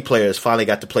Sony players finally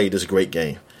got to play this great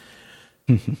game.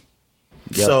 Yep.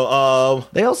 So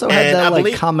they also had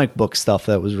that comic book stuff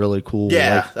that was really cool.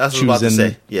 Yeah, that's what I was about to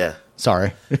say. Yeah,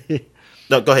 sorry.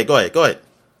 No, go ahead.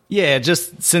 Yeah,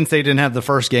 just since they didn't have the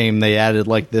first game, they added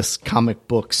like this comic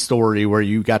book story where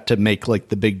you got to make like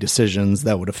the big decisions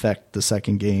that would affect the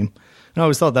second game. I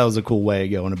always thought that was a cool way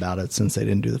of going about it since they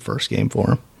didn't do the first game for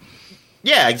them.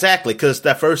 Yeah, exactly, because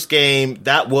that first game,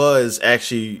 that was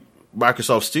actually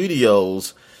Microsoft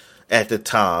Studios at the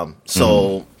time.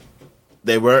 So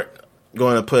they weren't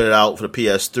going to put it out for the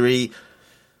PS3.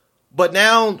 But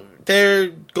now they're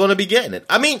going to be getting it.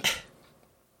 I mean,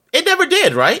 it never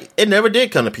did, right? It never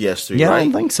did come to PS3, Yeah, right? I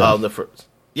don't think so. The first,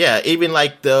 yeah, even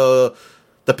like the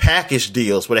package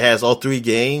deals where it has all 3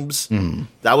 games,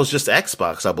 that was just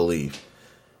Xbox, I believe,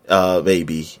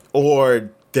 maybe. Or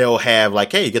they'll have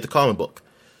like, hey, you get the comic book.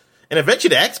 And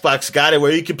eventually the Xbox got it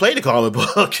where you can play the comic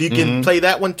book. You can play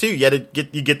that one too. You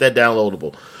get that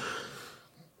downloadable.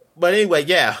 But anyway,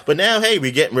 yeah. But now, hey,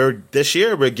 this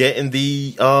year we're getting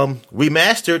the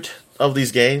remastered of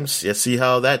these games. Let's see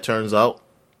how that turns out.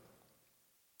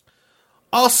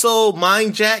 Also,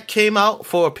 Mind Jack came out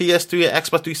for PS3 and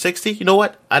Xbox 360. You know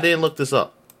what? I didn't look this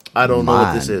up. I don't know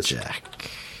what this is. Jack.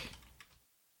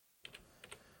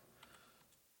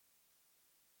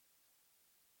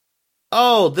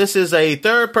 Oh, this is a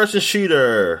third-person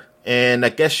shooter, and I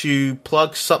guess you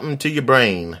plug something to your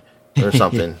brain or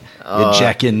something. You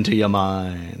jack into your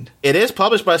mind. It is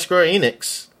published by Square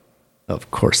Enix.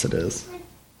 Of course it is.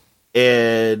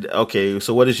 And, okay,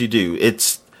 so what does you do?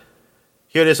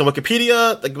 Here it is on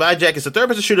Wikipedia. The Mind Jack is a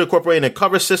third-person shooter incorporating a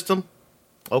cover system.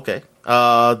 Okay.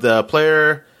 The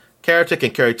player character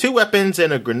can carry 2 weapons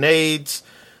and grenades.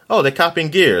 Oh, they're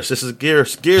copying Gears. This is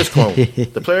Gears clone.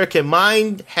 The player can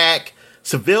mind hack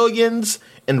civilians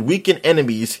and weaken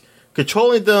enemies,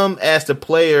 controlling them as the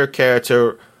player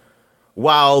character,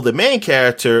 while the main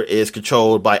character is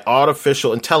controlled by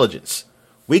artificial intelligence.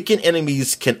 Weakened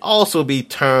enemies can also be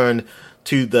turned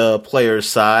to the player's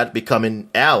side, becoming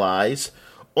allies.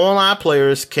 Online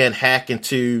players can hack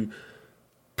into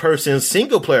person's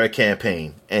single-player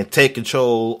campaign and take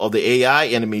control of the AI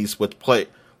enemies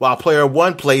while player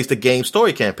 1 plays the game's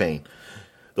story campaign.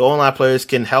 The online players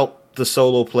can help the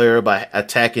solo player by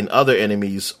attacking other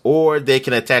enemies, or they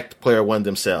can attack player 1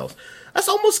 themselves. That's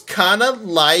almost kind of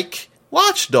like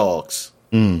Watch Dogs,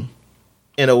 in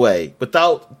a way.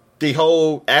 Without the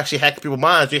whole actually hacking people's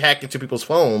minds, you hack into people's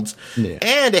phones,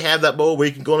 and they have that mode where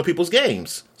you can go into people's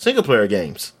games, single-player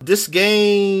games. This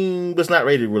game was not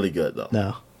rated really good, though.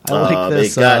 No. I like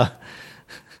this.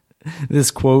 This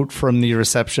quote from the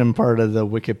reception part of the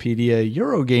Wikipedia,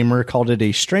 Eurogamer called it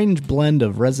a strange blend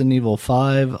of Resident Evil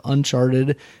 5,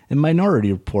 Uncharted, and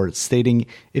Minority Report, stating,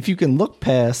 if you can look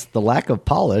past the lack of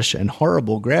polish and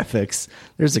horrible graphics,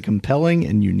 there's a compelling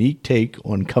and unique take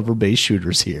on cover-based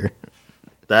shooters here.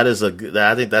 I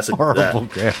think that's a horrible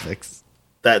graphics.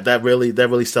 That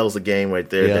really sells the game right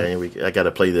there. Yeah. I got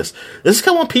to play this. This is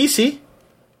come on PC.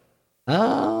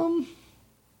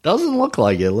 Doesn't look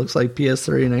like it. It looks like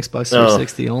PS3 and Xbox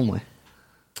 360 only.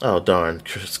 Oh, darn.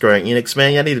 Square Enix,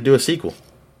 man, I need to do a sequel.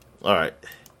 All right.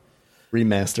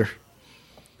 Remaster.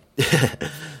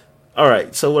 All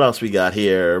right, so what else we got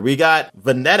here? We got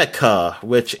Venetica,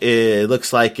 which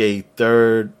looks like a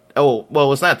third... Oh,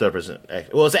 well, it's not third person.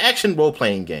 Well, it's an action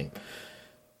role-playing game.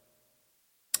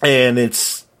 And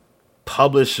it's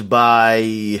published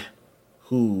by...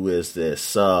 Who is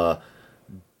this?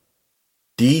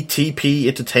 DTP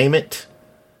Entertainment.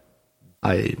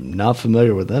 I'm not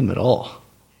familiar with them at all.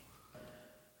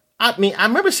 I mean, I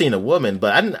remember seeing a woman,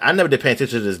 but I never did pay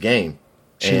attention to this game.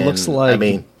 She looks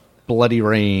like Bloody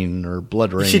Rain or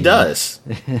Blood Rain. She does.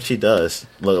 She does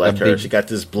look like her. She got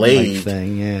this blade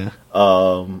thing, yeah.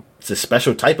 It's a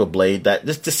special type of blade that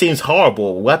just seems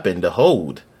horrible weapon to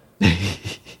hold.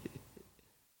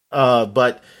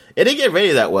 But it didn't get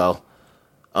rated that well.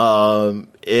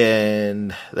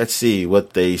 And let's see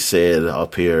what they said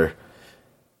up here.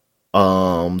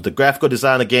 The graphical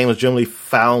design of the game was generally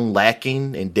found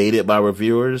lacking and dated by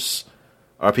reviewers.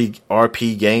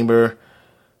 RP Gamer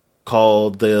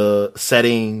called the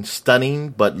setting stunning,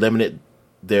 but limited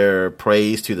their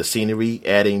praise to the scenery,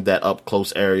 adding that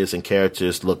up-close areas and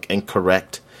characters look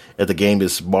incorrect, as the game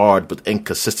is marred with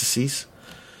inconsistencies.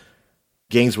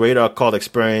 Games Radar called the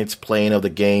experience playing of the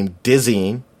game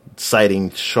dizzying, citing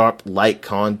sharp light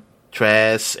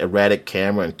contrast, erratic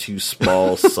camera, and too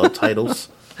small subtitles.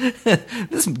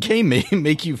 This game may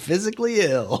make you physically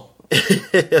ill.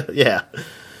 Yeah.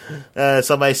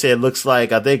 Somebody said it looks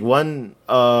like, I think one,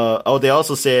 they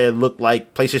also said it looked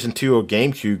like PlayStation 2 or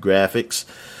GameCube graphics.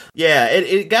 Yeah,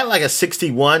 it got like a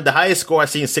 61. The highest score I've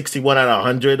seen is 61 out of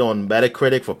 100 on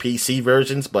Metacritic for PC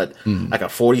versions, but like a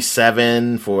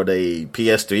 47 for the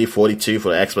PS3, 42 for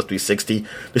the Xbox 360.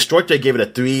 Destroyer gave it a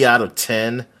 3 out of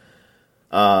 10.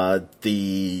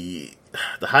 The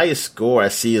highest score I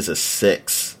see is a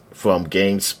 6 from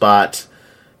GameSpot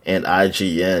and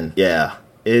IGN. Yeah.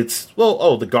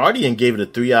 The Guardian gave it a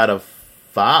 3 out of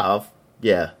 5.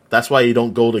 Yeah, that's why you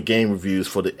don't go to game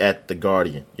reviews at the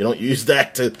Guardian. You don't use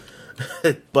that to...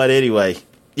 But anyway,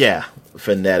 yeah,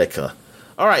 Venetica.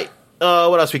 All right,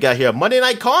 what else we got here? Monday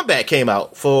Night Combat came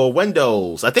out for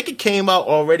Windows. I think it came out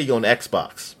already on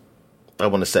Xbox. I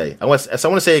want to say. I want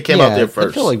to say it came out there first.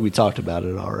 I feel like we talked about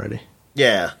it already.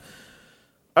 Yeah.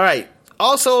 All right.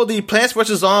 Also, the Plants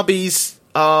vs. Zombies,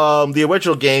 the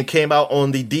original game came out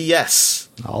on the DS.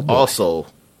 Oh, boy. Also.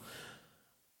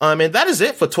 And that is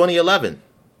it for 2011.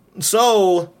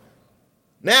 So,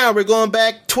 now we're going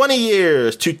back 20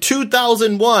 years to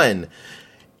 2001.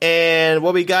 And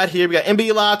what we got here, we got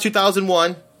NBA Live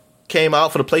 2001 came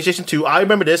out for the PlayStation 2. I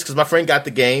remember this because my friend got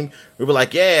the game. We were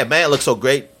like, yeah, man, it looks so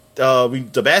great.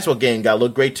 The basketball game got to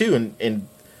look great too. And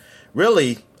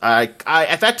really, I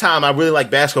at that time, I really liked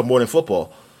basketball more than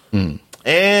football. And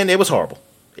it was horrible.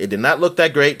 It did not look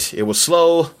that great. It was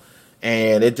slow.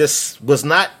 And it just was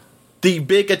not the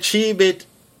big achievement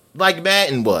like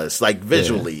Madden was, like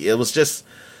visually. Yeah. It was just...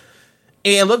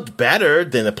 It looked better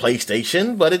than the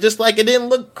PlayStation, but it didn't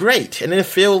look great. And it didn't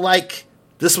feel like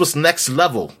this was next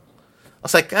level. I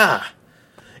was like,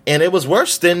 And it was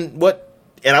worse than what...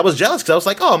 And I was jealous because I was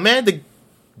like, oh, man, the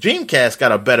Dreamcast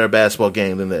got a better basketball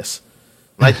game than this.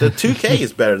 Like, the 2K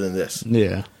is better than this.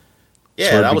 Yeah.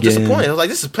 Yeah, I was disappointed. I was like,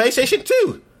 this is PlayStation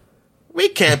 2. We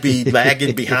can't be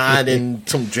lagging behind in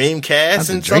some Dreamcast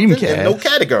and something. In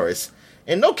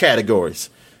no categories.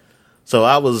 So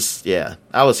I was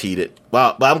heated.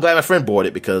 Well, but I'm glad my friend bought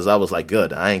it because I was like,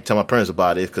 good. I ain't tell my parents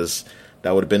about it because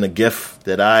that would have been a gift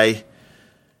that I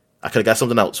could have got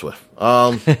something else with.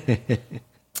 I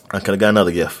could have got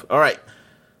another gift. All right.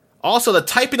 Also, the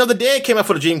Typing of the Dead came out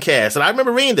for the Dreamcast, and I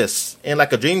remember reading this in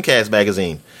like a Dreamcast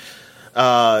magazine.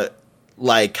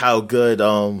 Like how good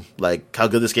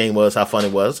this game was, how fun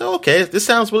it was. So, okay, this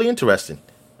sounds really interesting.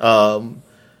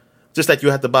 Just that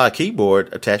you have to buy a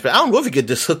keyboard attachment. I don't know if you could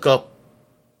just hook up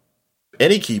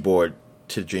any keyboard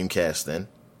to the Dreamcast then.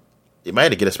 You might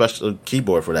have to get a special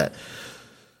keyboard for that.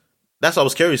 That's what I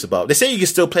was curious about. They say you can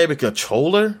still play with a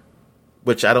controller,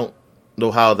 which I don't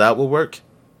know how that will work.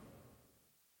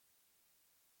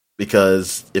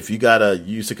 Because if you gotta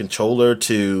use a controller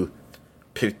to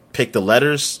pick the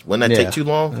letters, wouldn't that take too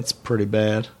long? That's pretty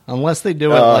bad. Unless they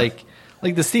do it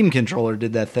like the Steam controller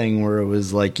did that thing where it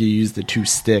was like you use the two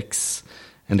sticks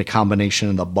and a combination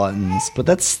of the buttons. But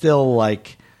that's still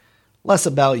like less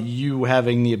about you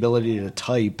having the ability to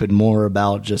type and more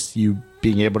about just you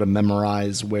being able to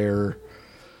memorize where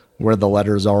the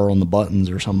letters are on the buttons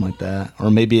or something like that.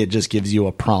 Or maybe it just gives you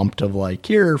a prompt of like,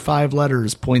 here are 5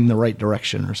 letters, point in the right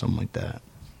direction or something like that.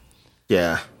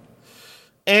 Yeah.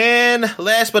 And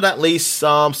last but not least,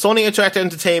 Sony Interactive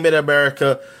Entertainment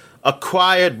America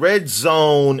acquired Red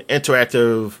Zone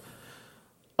Interactive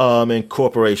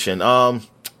Incorporation.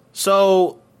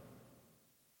 So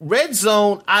Red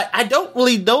Zone, I don't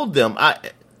really know them.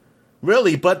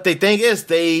 But the thing is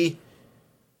they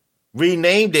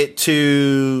renamed it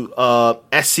to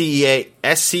SCEA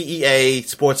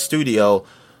Sports Studio.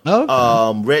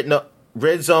 Okay.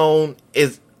 Red Zone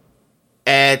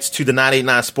adds to the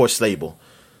 989 Sports label.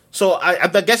 So I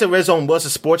guess that Red Zone was a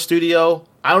sports studio.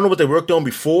 I don't know what they worked on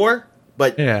before,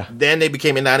 but then they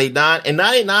became a 989. And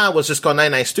 989 was just called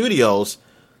 99 Studios.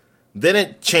 Then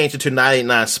it changed it to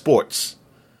 989 Sports.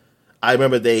 I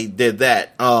remember they did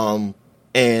that.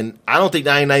 And I don't think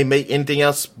 99 made anything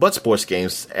else but sports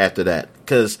games after that.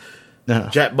 Because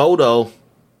Jet Moto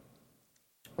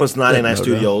was 99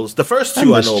 Studios. The first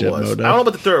two I know it was. I don't know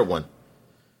about the third one.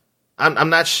 I'm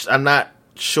not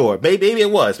sure. Maybe it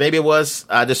was.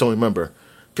 I just don't remember.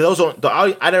 Because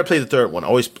I never played the third one.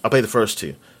 I played the first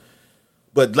two.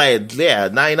 But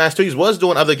 99 Studios was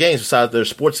doing other games besides their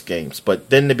sports games. But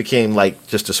then they became like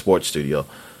just a sports studio.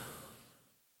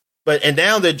 And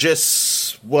now they're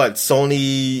just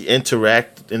Sony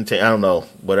Interact. I don't know,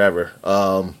 whatever.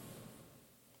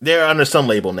 They're under some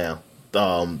label now.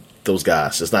 Those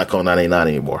guys. It's not called 989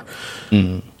 anymore.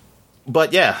 Mm-hmm.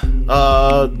 But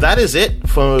that is it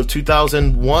for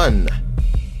 2001.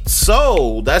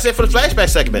 So that's it for the flashback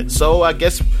segment. So I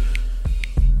guess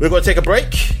we're going to take a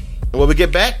break. And when we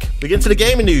get back, we get into the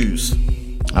gaming news.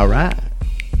 All right.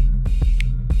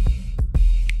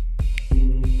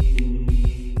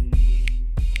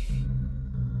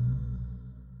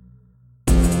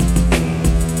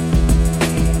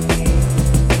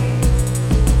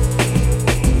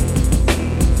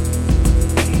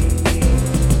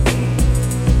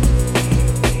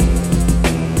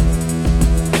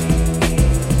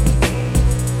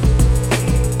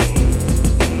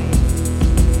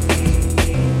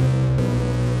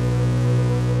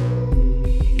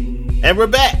 And we're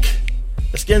back.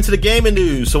 Let's get into the gaming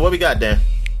news. So what we got, Dan?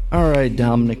 All right,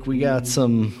 Dominic, we got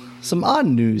some odd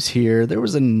news here. There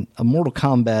was a Mortal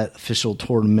Kombat official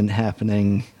tournament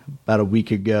happening about a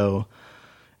week ago.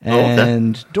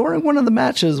 And during one of the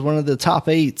matches, one of the top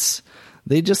 8s,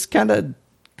 they just kind of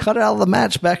cut out of the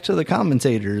match back to the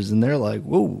commentators, and they're like,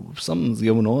 whoa, something's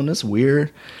going on. That's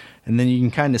weird. And then you can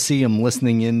kind of see them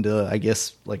listening into, I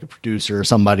guess, like a producer or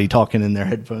somebody talking in their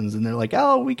headphones, and they're like,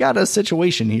 oh, we got a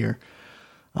situation here.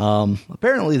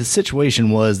 Apparently the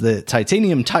situation was that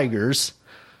Titanium Tigers,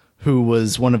 who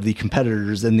was one of the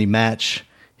competitors in the match,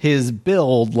 his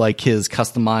build, like his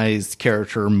customized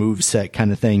character moveset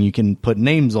kind of thing, you can put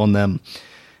names on them.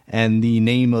 And the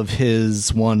name of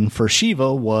his one for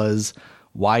Shiva was,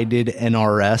 Why Did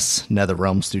NRS,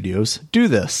 NetherRealm Studios, Do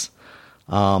This?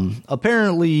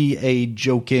 Apparently a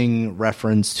joking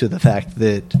reference to the fact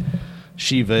that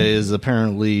Shiva is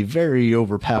apparently very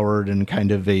overpowered and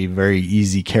kind of a very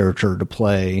easy character to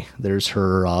play. There's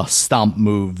her stomp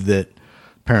move that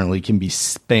apparently can be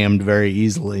spammed very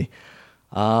easily.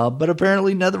 But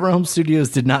apparently NetherRealm Studios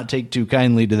did not take too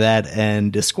kindly to that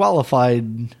and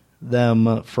disqualified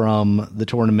them from the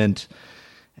tournament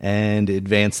and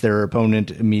advanced their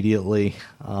opponent immediately.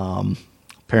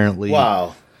 Apparently,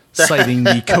 wow. Citing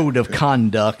the code of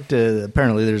conduct.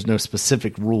 Apparently there's no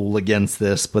specific rule against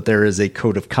this, but there is a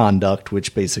code of conduct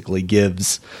which basically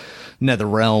gives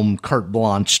NetherRealm carte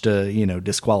blanche to,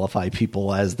 disqualify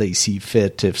people as they see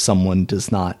fit if someone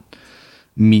does not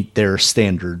meet their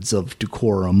standards of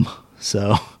decorum.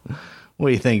 So what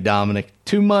do you think, Dominic?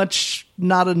 Too much?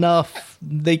 Not enough?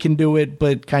 They can do it,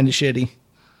 but kind of shitty?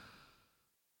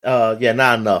 Yeah,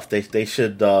 not enough. They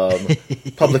should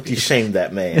publicly shame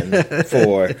that man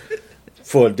for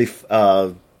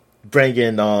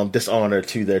bringing dishonor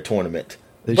to their tournament.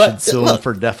 They should sue him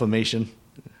for defamation.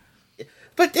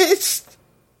 But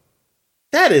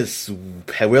that is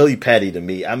really petty to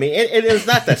me. I mean, it is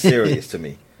not that serious to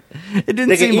me. It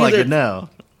didn't seem like it, no.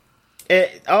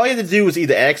 All you had to do was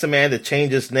either ask a man to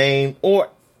change his name, or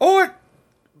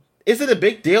is it a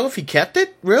big deal if he kept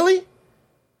it? Really?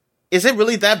 Is it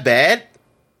really that bad?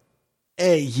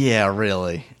 Yeah,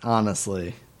 really.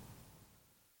 Honestly.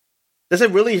 Does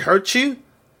it really hurt you?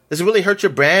 Does it really hurt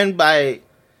your brand by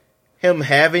him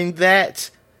having that?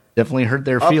 Definitely hurt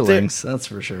their feelings, that's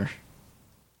for sure.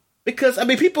 Because, I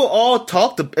mean, people all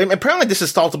apparently this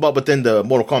is talked about within the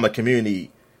Mortal Kombat community,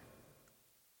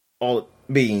 all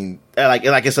being,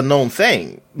 like it's a known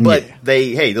thing. But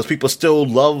those people still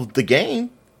love the game.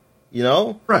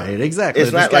 Right, exactly.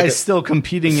 This guy's still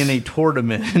competing in a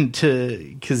tournament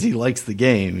because he likes the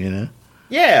game,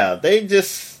 Yeah,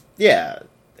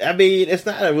 I mean, it's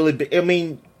not a really big, I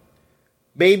mean,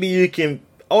 maybe you can,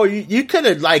 you could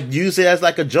have, used it as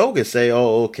a joke and say,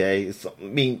 oh, okay. I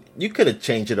mean, you could have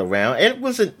changed it around. It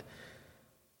wasn't,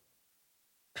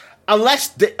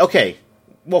 okay.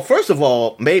 Well, first of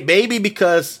all, maybe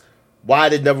because why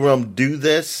did NetherRealm do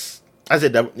this? I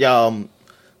said,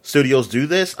 studios do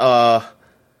this. I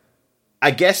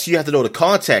guess you have to know the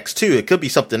context too. It could be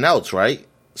something else, right?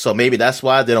 So maybe that's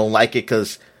why they don't like it,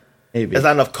 because there's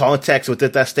not enough context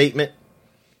within that statement.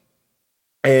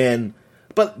 And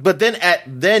but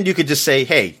then you could just say,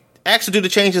 hey, ask the dude to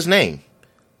change his name.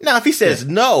 Now, if he says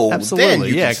no,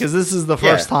 absolutely, then because this is the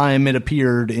first time it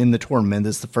appeared in the tournament.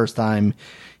 This is the first time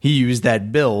he used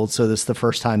that build, so this is the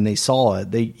first time they saw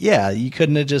it. You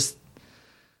couldn't have just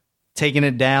taking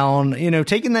it down,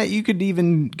 taking that, you could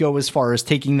even go as far as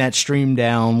taking that stream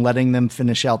down, letting them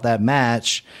finish out that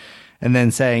match, and then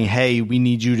saying, hey, we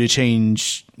need you to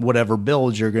change whatever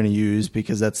build you're going to use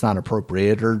because that's not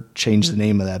appropriate, or change the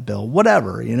name of that build,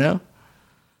 whatever,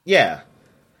 Yeah.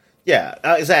 Yeah,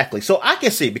 exactly. So I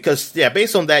can see, because,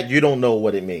 based on that, you don't know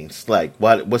what it means. Like,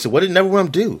 what did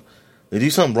NetherRealm do? They do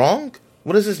something wrong?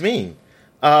 What does this mean?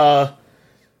 But,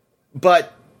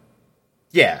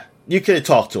 yeah. You could have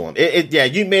talked to him.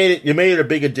 You made it a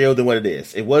bigger deal than what it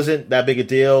is. It wasn't that big a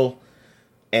deal,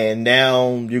 and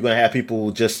now you're gonna have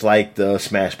people just like the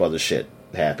Smash Brothers shit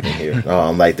happening here.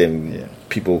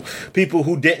 People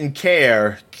who didn't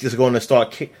care is going to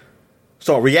start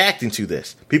reacting to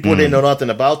this. People who didn't know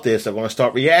nothing about this are going to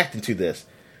start reacting to this,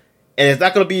 and it's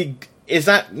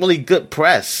not really good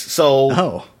press.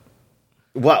 So,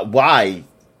 why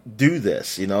do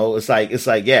this? It's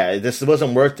like this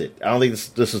wasn't worth it. I don't think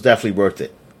this was definitely worth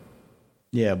it.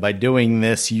 Yeah, by doing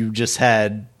this, you just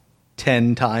had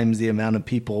 10 times the amount of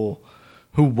people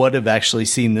who would have actually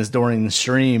seen this during the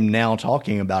stream now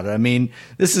talking about it. I mean,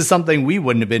 this is something we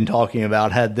wouldn't have been talking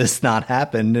about had this not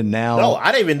happened, and now... No,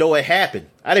 I didn't even know it happened.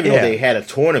 I didn't even know they had a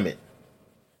tournament.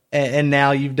 And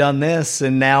now you've done this,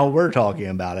 and now we're talking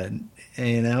about it.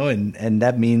 And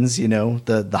that means,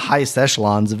 the highest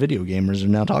echelons of video gamers are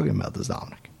now talking about this,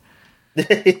 Dominic.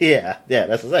 yeah,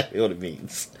 that's exactly what it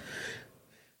means.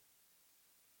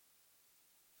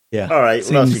 Yeah. All right,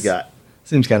 what else you got?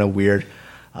 Seems kind of weird.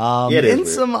 In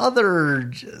some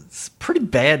other pretty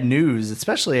bad news,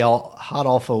 especially hot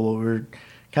off of what we were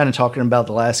kind of talking about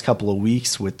the last couple of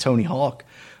weeks with Tony Hawk,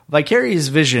 Vicarious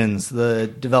Visions, the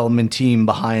development team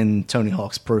behind Tony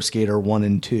Hawk's Pro Skater 1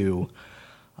 and 2,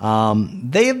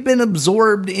 they have been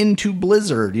absorbed into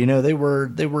Blizzard. You know, they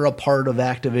were a part of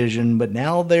Activision, but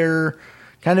now they're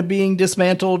kind of being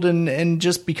dismantled and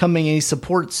just becoming a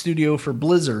support studio for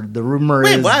Blizzard. The rumor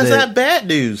is why is that bad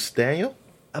news, Daniel?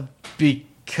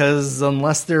 Because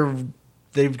unless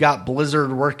they've got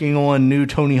Blizzard working on new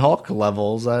Tony Hawk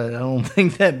levels, I don't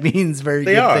think that means very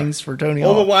good things for Tony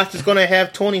Hawk. Overwatch is going to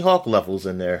have Tony Hawk levels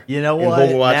in there. You know what?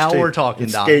 Now we're talking,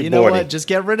 Dom. You know what? Just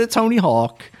get rid of Tony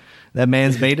Hawk. That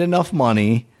man's made enough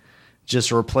money.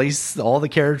 Just replace all the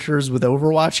characters with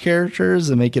Overwatch characters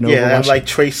and make an Overwatch. Yeah, like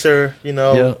Tracer,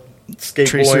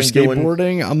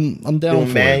 skateboarding. I'm down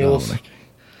for manuals. it.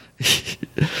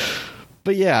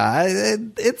 But yeah,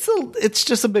 it's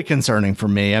just a bit concerning for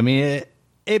me. I mean,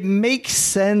 it makes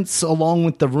sense along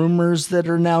with the rumors that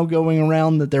are now going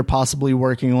around that they're possibly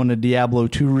working on a Diablo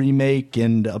 2 remake,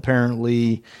 and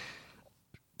apparently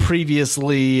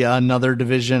previously another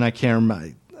division, I can't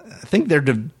remember. I think they're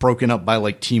broken up by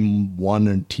like Team 1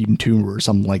 and Team 2 or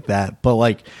something like that. But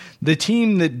like the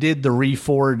team that did the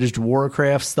Reforged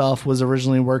Warcraft stuff was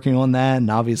originally working on that, and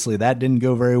obviously that didn't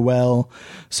go very well.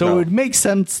 So it would make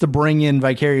sense to bring in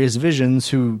Vicarious Visions,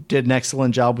 who did an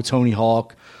excellent job with Tony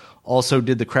Hawk, also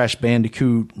did the Crash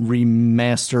Bandicoot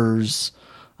remasters,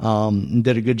 and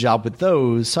did a good job with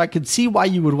those. So I could see why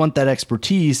you would want that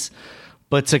expertise.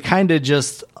 But to kind of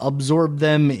just absorb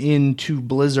them into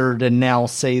Blizzard and now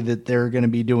say that they're going to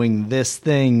be doing this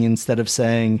thing instead of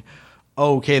saying,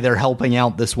 oh, okay, they're helping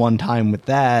out this one time with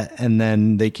that, and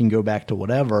then they can go back to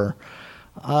whatever.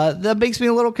 That makes me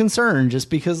a little concerned, just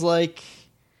because like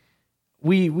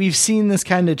we've seen this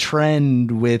kind of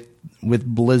trend with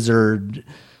Blizzard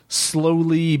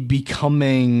slowly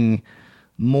becoming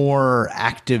more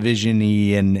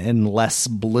Activision-y and less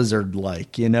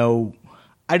Blizzard-like, you know.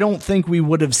 I don't think we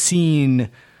would have seen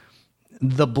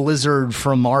the Blizzard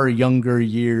from our younger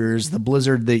years, the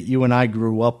Blizzard that you and I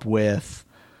grew up with,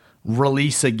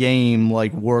 release a game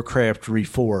like Warcraft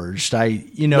Reforged.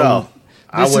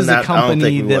 This is a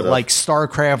company that like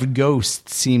StarCraft Ghost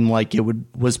seemed like it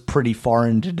was pretty far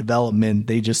into development.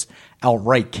 They just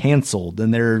outright canceled,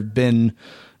 and there have been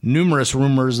numerous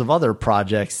rumors of other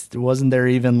projects. Wasn't there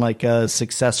even like a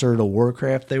successor to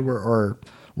Warcraft or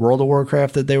World of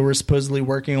Warcraft that they were supposedly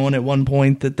working on at one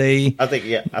point that they... I think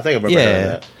I remember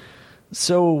that.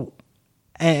 So,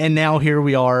 and now here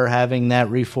we are having that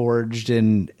Reforged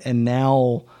and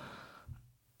now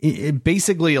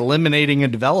basically eliminating a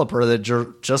developer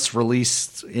that just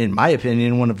released, in my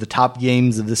opinion, one of the top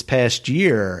games of this past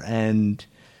year. And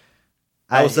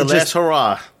that was the last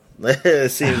hurrah.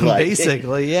 It seems like.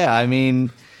 Basically, yeah. I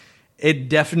mean, it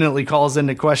definitely calls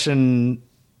into question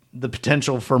the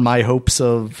potential for my hopes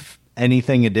of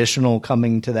anything additional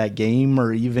coming to that game,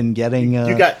 or even getting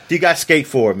you got Skate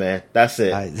 4, man. That's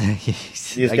it.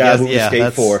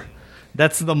 Skate 4.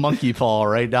 That's the monkey paw,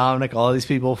 right, Dominic? All these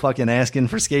people fucking asking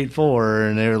for Skate 4,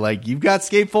 and they're like, you've got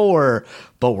Skate 4,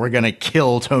 but we're gonna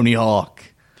kill Tony Hawk.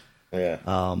 Yeah.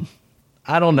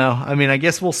 I don't know. I mean, I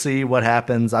guess we'll see what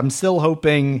happens. I'm still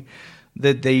hoping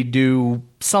that they do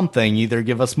something, either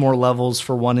give us more levels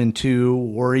for 1 and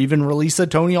 2, or even release a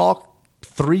Tony Hawk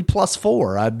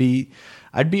 3+4.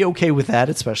 I'd be okay with that,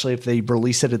 especially if they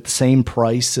release it at the same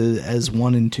price as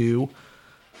 1 and 2.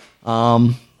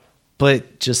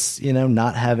 But just,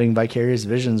 not having Vicarious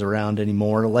Visions around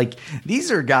anymore. Like,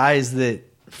 these are guys that,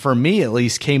 for me at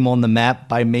least, came on the map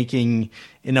by making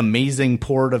an amazing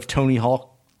port of Tony Hawk,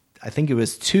 I think it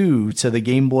was 2, to the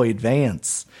Game Boy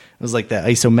Advance. It was like that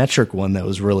isometric one that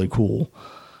was really cool.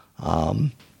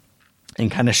 And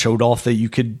kind of showed off that you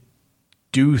could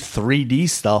do 3D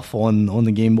stuff on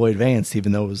the Game Boy Advance,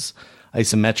 even though it was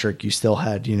isometric. You still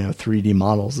had, 3D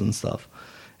models and stuff,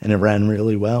 and it ran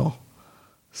really well.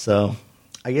 So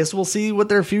I guess we'll see what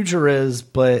their future is,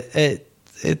 but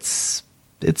it's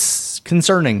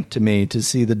concerning to me to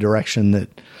see the direction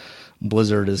that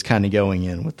Blizzard is kind of going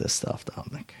in with this stuff,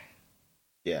 Dominic.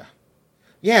 Yeah.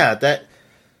 Yeah,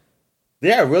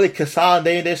 they're really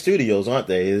consolidating their studios, aren't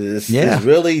they? It's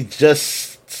really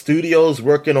just studios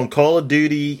working on Call of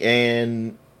Duty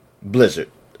and Blizzard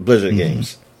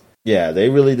games. Yeah, they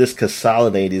really just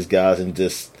consolidate these guys and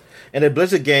the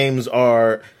Blizzard games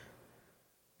are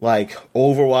like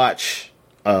Overwatch,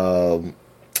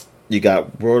 you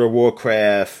got World of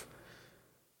Warcraft,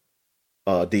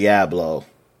 Diablo.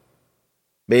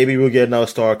 Maybe we'll get another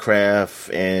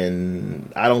StarCraft,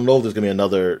 and I don't know if there's going to be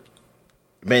another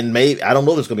man, maybe I don't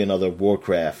know. There's gonna be another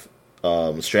Warcraft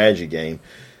strategy game.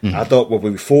 I thought with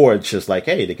Reforged, just like,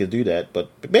 hey, they could do that, but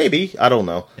maybe I don't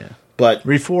know. Yeah. But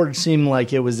Reforged seemed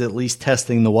like it was at least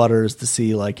testing the waters to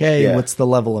see, like, hey, what's the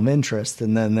level of interest,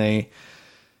 and then they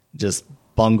just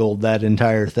bungled that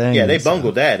entire thing. Yeah, they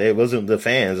bungled that. It wasn't the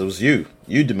fans; it was you.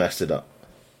 You messed it up.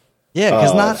 Yeah,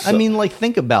 because I mean, like,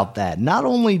 think about that. Not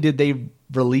only did they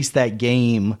release that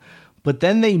game, but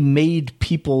then they made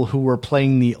people who were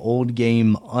playing the old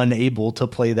game unable to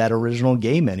play that original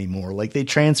game anymore. Like, they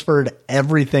transferred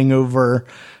everything over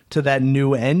to that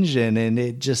new engine, and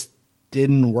it just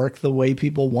didn't work the way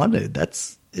people wanted.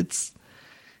 It's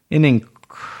an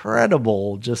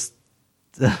incredible just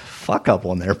fuck up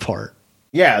on their part.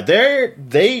 Yeah,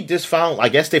 they just found. I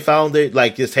guess they found it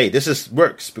like just, hey, this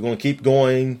works. We're going to keep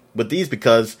going with these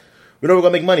because we know we're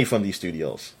going to make money from these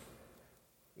studios.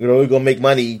 You know, we're going to make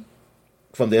money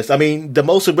from this. I mean, the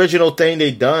most original thing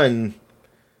they've done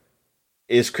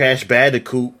is Crash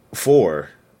Bandicoot 4.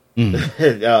 You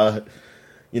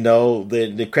know,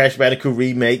 the Crash Bandicoot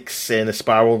remakes and the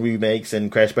Spyro remakes and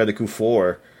Crash Bandicoot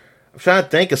 4. I'm trying to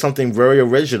think of something very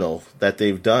original that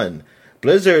they've done.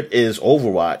 Blizzard is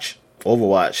Overwatch.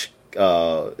 Overwatch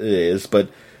is, but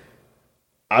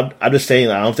I'm just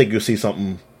saying, I don't think you'll see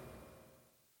something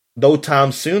no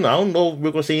time soon. I don't know if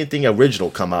we're going to see anything original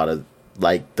come out of,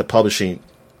 like, the publishing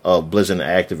of Blizzard and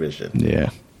Activision. Yeah.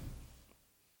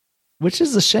 Which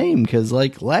is a shame, because,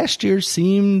 like, last year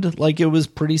seemed like it was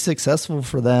pretty successful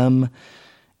for them,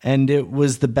 and it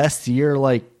was the best year,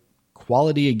 like,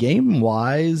 quality of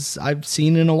game-wise I've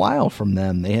seen in a while from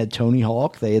them. They had Tony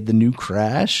Hawk. They had the new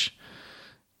Crash.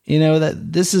 You know,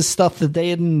 that this is stuff that they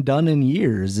hadn't done in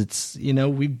years. It's, you know,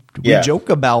 we joke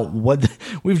about what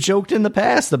we've joked in the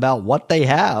past about what they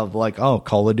have, like, oh,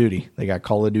 Call of Duty. They got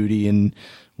Call of Duty and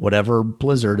whatever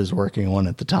Blizzard is working on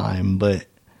at the time. But,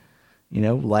 you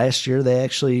know, last year they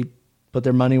actually put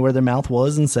their money where their mouth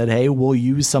was and said, hey, we'll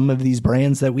use some of these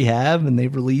brands that we have. And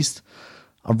they've released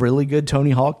a really good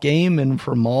Tony Hawk game. And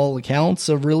from all accounts,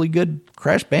 a really good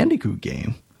Crash Bandicoot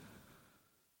game.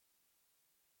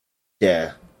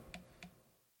 Yeah.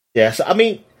 Yeah, so, I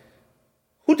mean,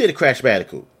 who did Crash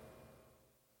Bandicoot?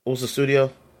 What was the studio?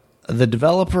 The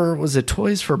developer, was it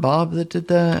Toys for Bob that did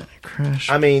that? Crash.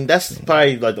 I mean, that's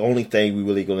probably like the only thing we're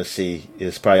really going to see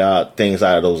is probably things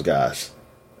out of those guys.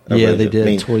 Yeah, they did. I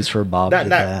mean, Toys for Bob did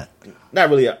that. Not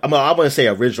really. I mean, I wouldn't say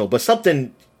original, but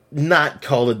something not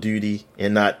Call of Duty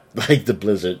and not like the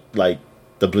Blizzard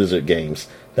games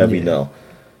that we know.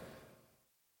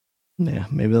 Yeah,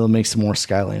 maybe they'll make some more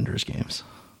Skylanders games.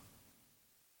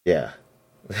 Yeah.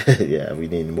 Yeah, we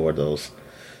need more of those.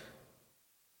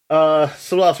 So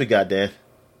what else we got, Dan?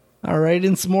 All right,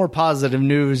 and some more positive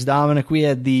news, Dominic. We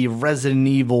had the Resident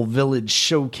Evil Village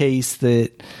showcase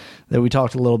that we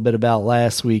talked a little bit about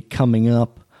last week coming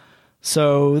up.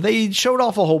 So they showed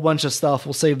off a whole bunch of stuff.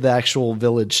 We'll save the actual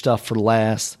Village stuff for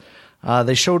last.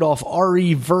 They showed off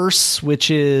RE-Verse,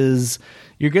 which is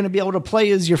you're going to be able to play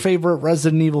as your favorite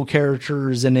Resident Evil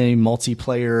characters in a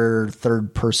multiplayer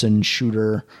third-person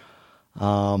shooter.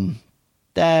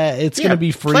 That it's going to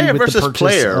be free player with versus the purchase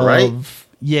player, of, right?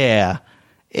 Yeah,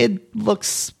 it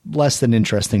looks less than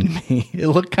interesting to me. It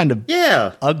looked kind of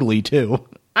ugly too.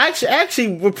 I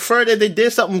actually would prefer that they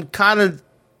did something kind of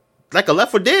like a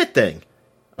Left 4 Dead thing.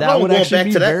 That would actually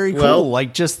be very cool,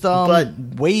 like just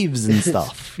waves and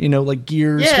stuff. You know, like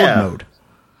Gears Horde mode.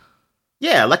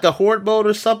 Yeah, like a Horde mode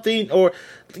or something, or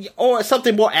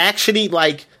something more actiony,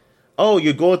 like, oh,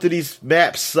 you're going through these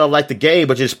maps of like the game,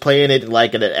 but just playing it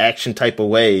like in an action type of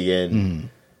way, and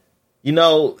you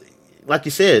know, like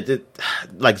you said,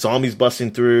 like zombies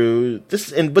busting through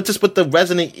but just with the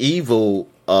Resident Evil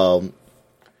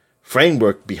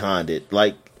framework behind it,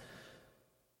 like.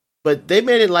 But they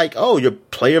made it like, oh, you're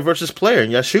player versus player,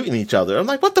 and you're shooting each other. I'm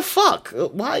like, what the fuck?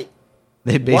 Why?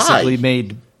 They basically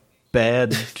made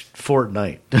bad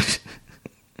Fortnite.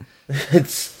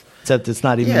 Except it's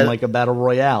not even like a battle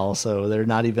royale, so they're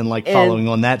not even like following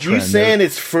on that trend. You saying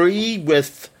it's free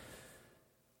with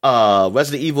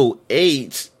Resident Evil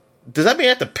 8? Does that mean I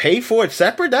have to pay for it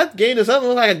separate? That game doesn't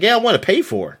look like a game I want to pay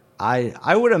for.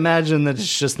 I would imagine that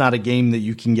it's just not a game that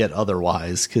you can get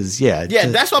otherwise, because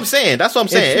that's what I'm saying. That's what I'm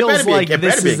saying. It feels like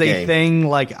this is a thing.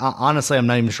 Like, honestly, I'm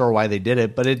not even sure why they did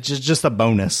it, but it's just a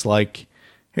bonus. Like,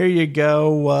 here you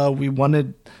go.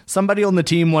 Somebody on the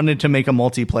team wanted to make a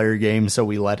multiplayer game, so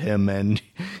we let him, and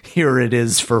here it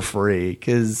is for free.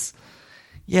 Because,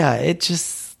 it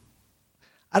just,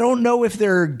 I don't know if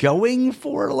they're going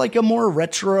for like a more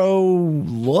retro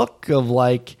look of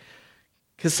like.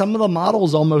 Because some of the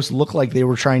models almost look like they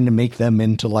were trying to make them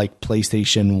into like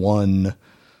PlayStation 1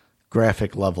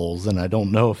 graphic levels, and I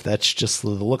don't know if that's just the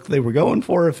look they were going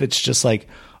for, if it's just like,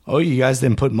 oh, you guys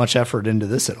didn't put much effort into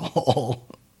this at all.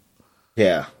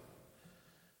 Yeah.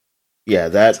 Yeah,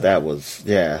 that was,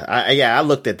 yeah. I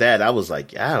looked at that. I was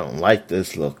like, I don't like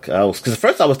this look. Because at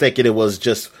first I was thinking it was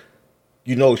just,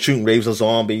 shooting waves of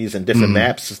zombies and different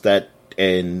maps that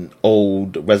in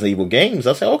old Resident Evil games.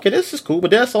 I said, okay, this is cool.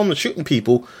 But then I saw them shooting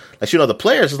people, like shooting other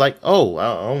players. It's like, oh,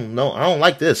 I don't know. I don't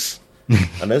like this.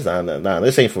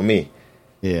 This ain't for me.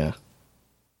 Yeah.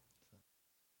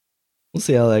 We'll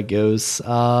see how that goes.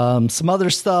 Some other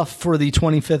stuff for the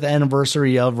 25th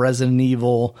anniversary of Resident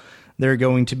Evil. There are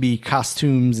going to be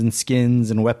costumes and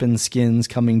skins and weapon skins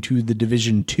coming to the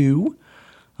Division 2.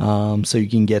 So you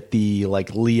can get the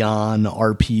Leon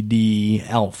RPD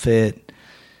outfit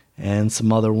and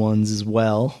some other ones as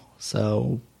well.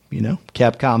 So,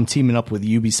 Capcom teaming up with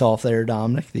Ubisoft there,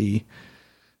 Dominic, the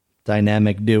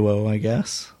dynamic duo, I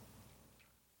guess.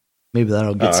 Maybe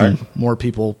that'll get some more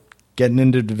people getting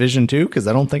into Division 2, because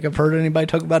I don't think I've heard anybody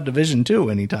talk about Division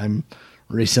 2 anytime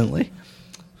recently.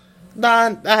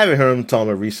 Nah, I haven't heard him talking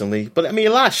about recently. But, a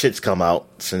lot of shit's come out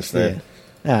since then.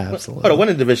 Yeah, absolutely. Hold on, when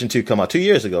did Division 2 come out? 2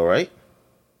 years ago, right?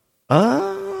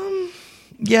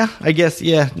 Yeah, I guess,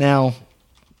 yeah. Now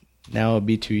it'd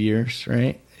be 2 years,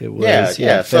 right? It was,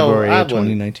 February of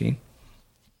 2019.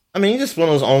 Just one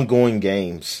of those ongoing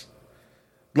games.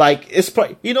 It's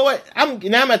probably, you know what?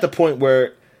 I'm at the point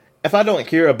where if I don't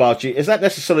hear about you, it's not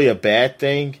necessarily a bad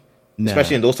thing,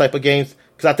 especially in those type of games.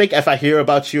 Because I think if I hear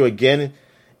about you again,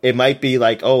 it might be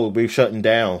like, oh, we're shutting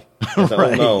down. Like,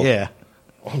 right, oh, no. Yeah.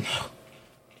 Oh,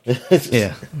 no.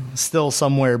 Yeah. Still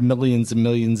somewhere millions and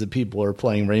millions of people are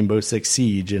playing Rainbow Six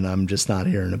Siege, and I'm just not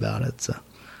hearing about it. So.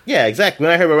 Yeah, exactly.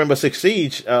 When I hear about Rainbow Six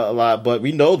Siege a lot, but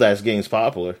we know that game's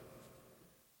popular.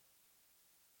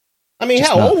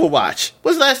 Overwatch?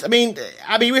 What's last? We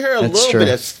hear a little bit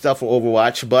of stuff for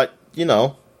Overwatch, but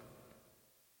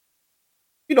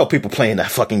people playing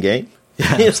that fucking game.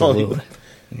 Absolutely.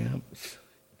 Yeah.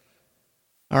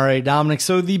 All right, Dominic.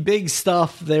 So the big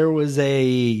stuff, there was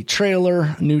a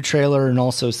new trailer, and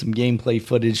also some gameplay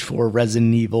footage for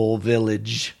Resident Evil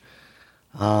Village.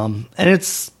 And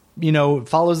it's, it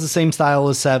follows the same style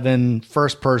as 7,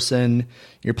 first person.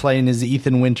 You're playing as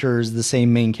Ethan Winters, the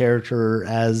same main character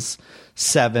as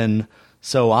 7.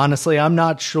 So honestly, I'm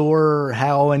not sure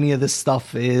how any of this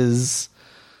stuff is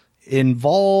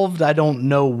involved. I don't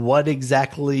know what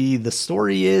exactly the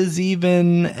story is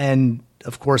even. And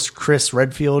of course, Chris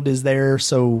Redfield is there.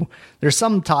 So there's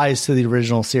some ties to the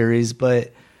original series,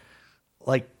 but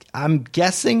I'm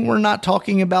guessing we're not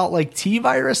talking about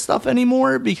T-virus stuff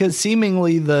anymore, because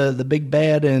seemingly the big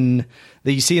bad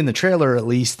that you see in the trailer, at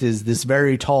least, is this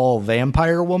very tall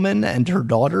vampire woman and her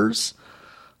daughters.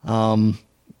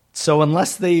 So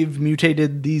unless they've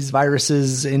mutated these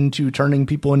viruses into turning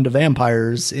people into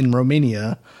vampires in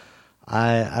Romania,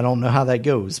 I don't know how that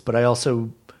goes. But I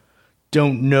also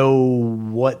don't know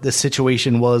what the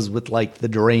situation was with the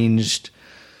deranged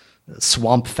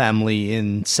swamp family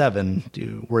in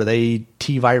 7. Were they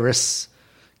T-virus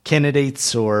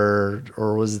candidates, or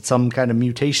was it some kind of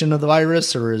mutation of the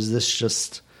virus, or is this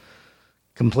just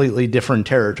completely different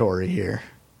territory here?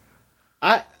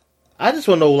 I just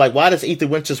want to know, why does Ethan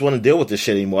Winters want to deal with this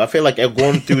shit anymore? I feel like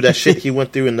going through that shit he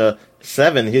went through in the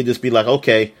 7, he'll just be like,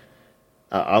 okay,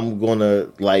 I'm gonna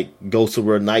go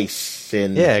somewhere nice,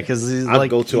 and because he's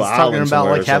go to he's talking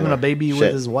about having a baby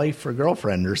with his wife or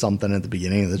girlfriend or something at the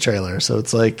beginning of the trailer. So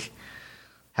it's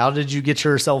how did you get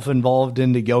yourself involved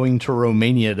into going to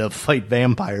Romania to fight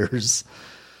vampires?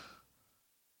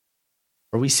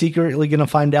 Are we secretly going to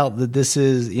find out that this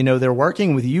is, they're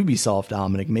working with Ubisoft,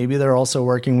 Dominic? Maybe they're also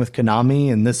working with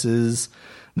Konami, and this is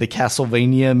the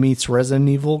Castlevania meets Resident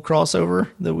Evil crossover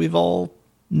that we've all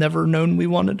never known we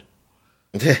wanted?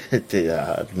 Yeah, I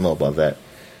don't know about that.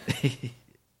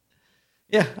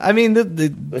 Yeah,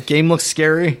 the game looks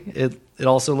scary. It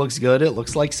also looks good. It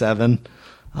looks like 7.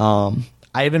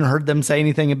 I haven't heard them say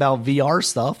anything about VR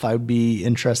stuff. I'd be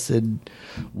interested.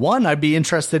 I'd be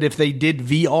interested if they did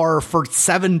VR for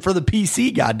 7 for the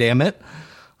PC. God damn it.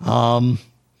 And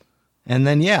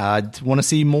then I'd want to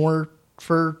see more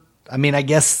for. I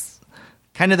guess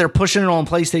kind of they're pushing it on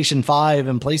PlayStation 5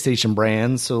 and PlayStation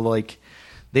brands, so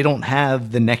they don't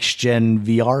have the next gen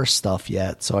VR stuff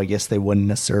yet, so I guess they wouldn't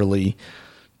necessarily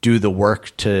do the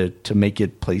work to make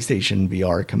it PlayStation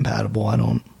VR compatible. I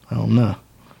don't know.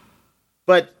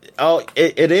 But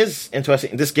it is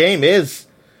interesting. This game is,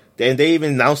 and they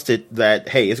even announced it that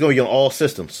it's going to be on all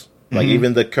systems,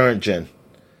 even the current gen.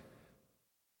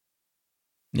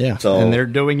 Yeah, So, and they're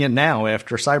doing it now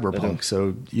after Cyberpunk.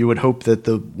 So you would hope that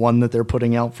the one that they're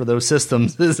putting out for those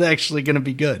systems is actually going to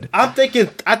be good. I think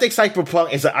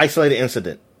Cyberpunk is an isolated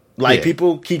incident. Like,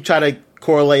 people keep trying to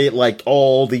correlate it, like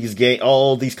all these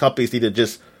companies need to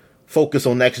just focus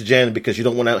on next gen because you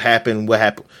don't want to happen what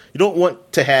happened. You don't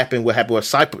want to happen what happened with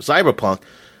Cyberpunk.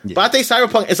 Yeah. But I think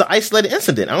Cyberpunk is an isolated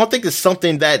incident. I don't think it's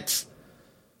something it's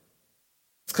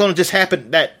going to just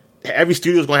happen that every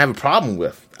studio is going to have a problem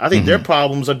with. I think their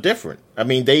problems are different. I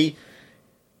mean,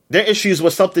 their issues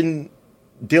with something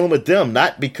dealing with them,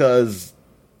 not because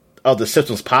of the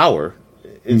system's power.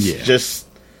 It's just,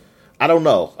 I don't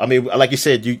know. I mean, like you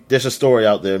said, there's a story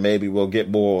out there. Maybe we'll get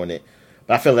more on it.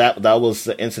 But I feel that was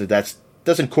the incident that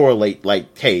doesn't correlate.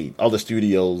 Like, hey, other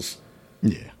studios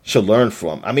should learn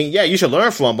from. I mean, you should learn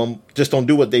from them. Just don't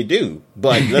do what they do.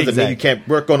 But it doesn't mean you can't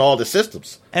work on all the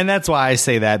systems. And that's why I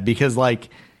say that, because like,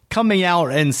 coming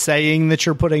out and saying that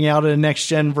you're putting out a next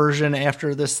gen version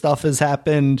after this stuff has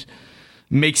happened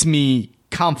makes me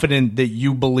confident that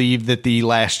you believe that the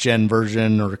last gen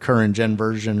version or current gen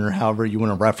version or however you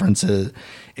want to reference it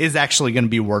is actually going to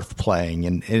be worth playing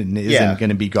and isn't going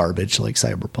to be garbage like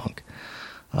Cyberpunk.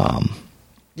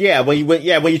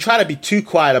 When you try to be too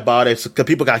quiet about it, because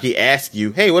people got to ask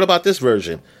you, hey, what about this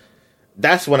version?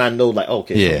 That's when I know, like,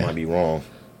 okay, something might be wrong.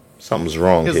 Something's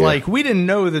wrong. Because, like, we didn't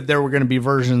know that there were going to be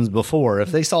versions before.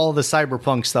 If they saw all the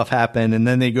Cyberpunk stuff happen and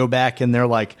then they go back and they're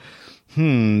like,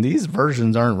 these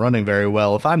versions aren't running very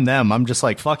well. If I'm them, I'm just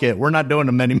like, fuck it. We're not doing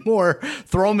them anymore.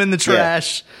 Throw them in the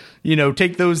trash. You know,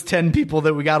 take those 10 people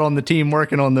that we got on the team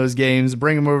working on those games,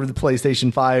 bring them over to the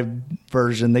PlayStation 5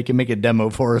 version. They can make a demo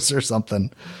for us or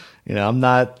something. You know, I'm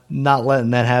not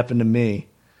letting that happen to me.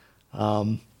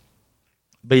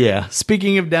 But yeah,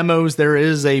 speaking of demos, there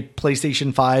is a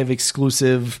PlayStation 5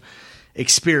 exclusive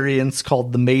experience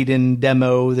called the Maiden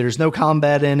demo. There's no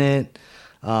combat in it.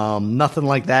 Nothing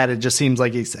like that. It just seems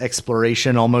like it's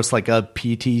exploration, almost like a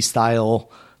PT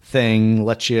style thing.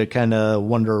 Lets you kind of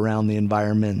wander around the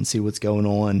environment and see what's going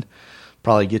on.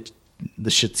 Probably get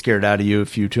the shit scared out of you a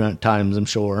few times, I'm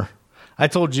sure. I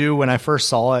told you when I first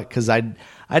saw it, because I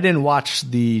didn't watch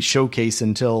the showcase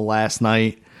until last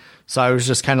night. So I was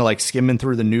just kind of like skimming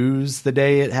through the news the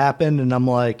day it happened, and I'm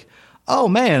like, oh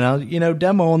man,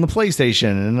 demo on the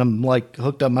PlayStation. And I'm like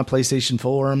hooked up my PlayStation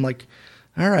 4. I'm like,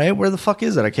 all right, where the fuck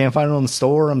is it? I can't find it on the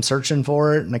store. I'm searching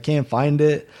for it and I can't find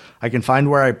it. I can find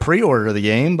where I pre-order the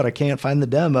game, but I can't find the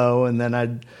demo. And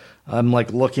then I'm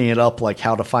like looking it up, like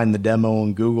how to find the demo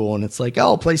on Google, and it's like,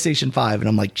 oh, PlayStation 5. And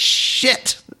I'm like,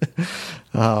 shit.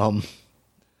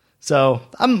 So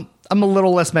I'm a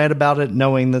little less mad about it,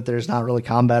 knowing that there's not really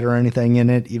combat or anything in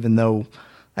it, even though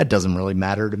that doesn't really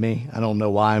matter to me. I don't know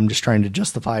why. I'm just trying to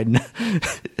justify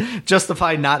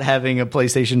not having a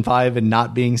PlayStation 5 and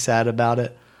not being sad about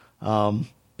it.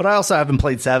 But I also haven't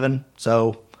played 7,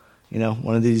 so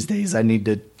one of these days I need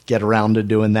to get around to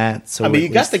doing that. So I mean, you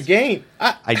got the game.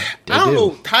 I don't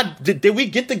know. How did we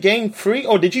get the game free,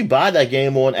 or did you buy that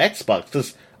game on Xbox?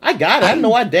 Because I got it. I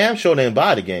know I damn sure didn't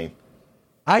buy the game.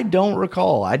 I don't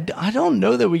recall. I don't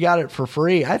know that we got it for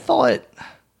free. I thought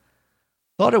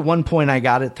at one point I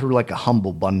got it through like a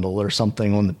Humble Bundle or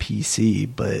something on the PC,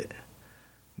 but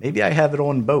maybe I have it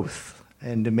on both.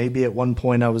 And maybe at one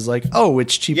point I was like, oh,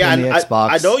 it's cheaper on the Xbox.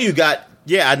 I know you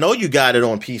got it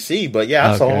on PC, but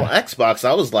I saw on Xbox.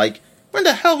 I was like, when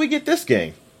the hell we get this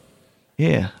game?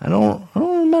 Yeah, I don't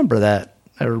remember that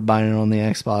ever buying it on the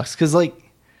Xbox, because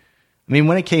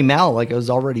when it came out, I was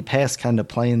already past kind of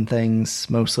playing things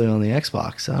mostly on the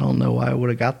Xbox. I don't know why I would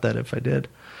have got that if I did,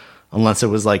 unless it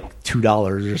was like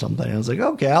 $2 or something. I was like,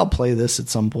 okay, I'll play this at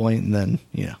some point, and then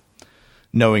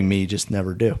knowing me, just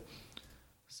never do.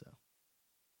 So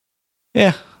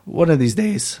yeah, one of these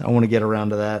days I want to get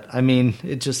around to that. I mean,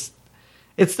 it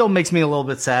still makes me a little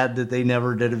bit sad that they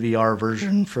never did a VR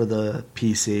version for the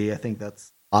PC. I think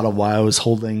that's a lot of why I was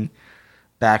holding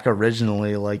back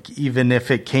originally. Even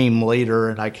if it came later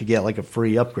and I could get a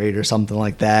free upgrade or something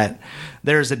like that,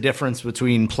 there's a difference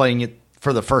between playing it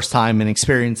for the first time and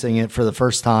experiencing it for the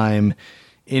first time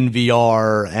in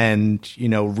VR and,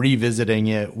 revisiting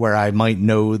it where I might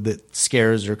know that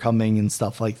scares are coming and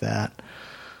stuff like that.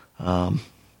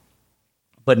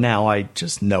 But now I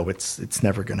just know it's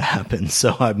never going to happen.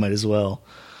 So I might as well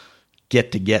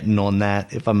getting on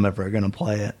that if I'm ever going to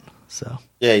play it. So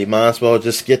yeah, you might as well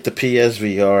just get the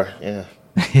PSVR. Yeah.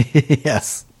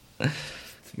 Yes,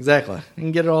 exactly. You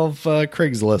can get it off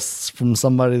Craigslist from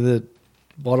somebody that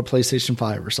bought a PlayStation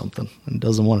 5 or something and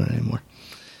doesn't want it anymore.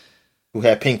 Who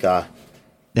had pink eye.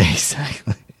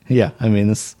 Exactly. Yeah, I mean,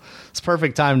 it's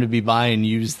perfect time to be buying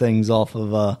used things off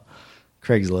of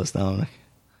Craigslist, Dominic.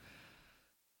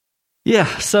 Yeah,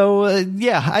 so I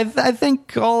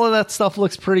think all of that stuff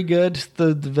looks pretty good.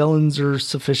 The villains are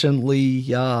sufficiently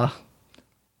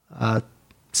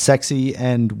sexy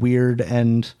and weird,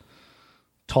 and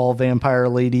tall vampire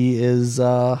lady is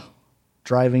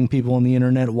driving people on the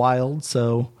internet wild.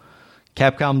 So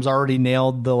Capcom's already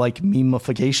nailed the like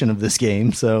memification of this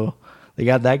game, so they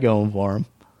got that going for them.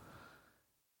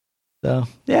 So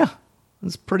yeah,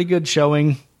 it's a pretty good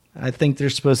showing. I think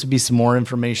there's supposed to be some more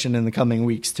information in the coming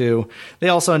weeks too. They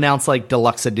also announced like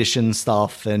deluxe edition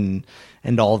stuff and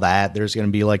all that. There's going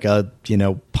to be like a,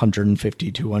 $150,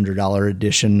 $200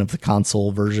 edition of the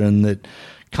console version that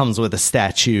comes with a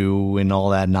statue and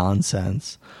all that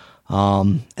nonsense.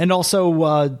 And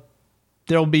also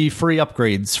there'll be free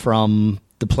upgrades from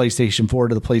the PlayStation 4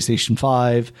 to the PlayStation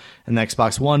 5, and the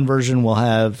Xbox One version will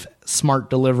have smart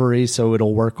delivery, so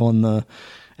it'll work on the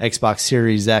Xbox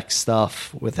Series X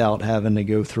stuff without having to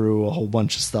go through a whole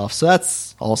bunch of stuff. So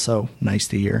that's also nice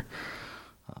to hear.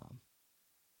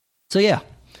 So yeah.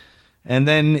 And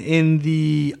then in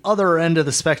the other end of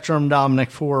the spectrum,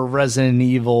 Dominic, for Resident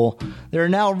Evil, there are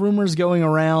now rumors going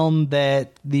around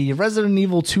that the Resident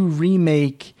Evil 2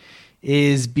 remake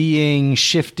is being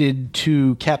shifted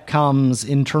to Capcom's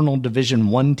internal Division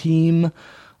 1 team,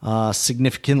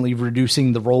 significantly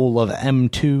reducing the role of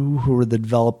M2, who are the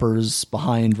developers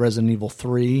behind Resident Evil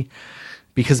 3,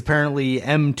 because apparently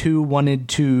M2 wanted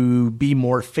to be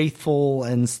more faithful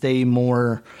and stay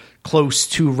more close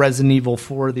to Resident Evil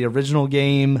 4, the original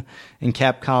game, and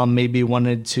Capcom maybe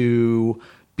wanted to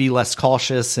be less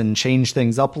cautious and change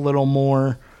things up a little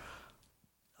more.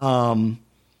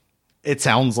 It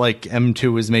sounds like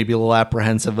M2 is maybe a little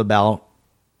apprehensive about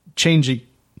changing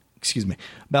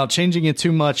it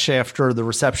too much after the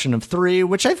reception of 3,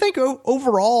 which I think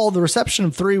overall the reception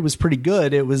of 3 was pretty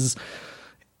good. It was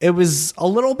a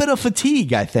little bit of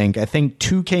fatigue, I think. I think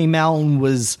 2 came out and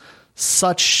was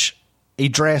such a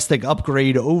drastic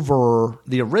upgrade over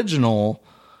the original,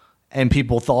 and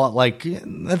people thought like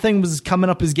the thing was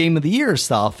coming up as Game of the Year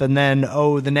stuff, and then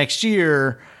the next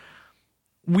year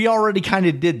we already kind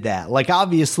of did that. Like,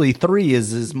 obviously 3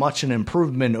 is as much an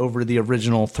improvement over the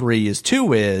original 3 as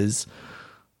 2 is,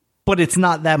 but it's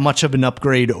not that much of an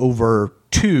upgrade over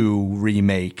 2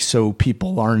 remake, so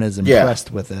people aren't as impressed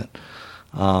with it.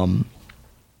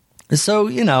 So,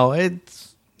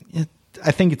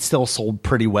 I think it's still sold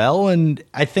pretty well, and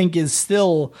I think is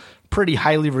still pretty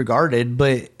highly regarded,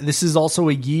 but this is also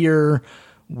a year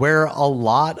where a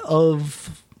lot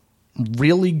of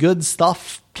really good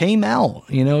stuff came out.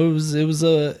 It was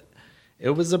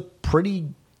a pretty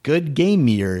good game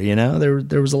year.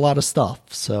 There was a lot of stuff,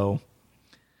 so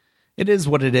it is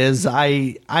what it is.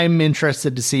 I'm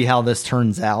interested to see how this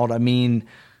turns out. I mean,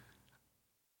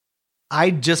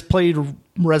 I just played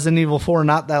Resident Evil 4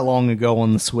 not that long ago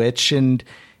on the Switch, and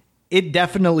it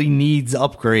definitely needs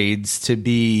upgrades to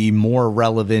be more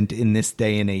relevant in this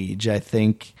day and age. I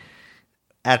think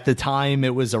at the time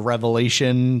it was a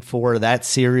revelation for that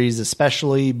series,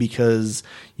 especially because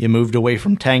you moved away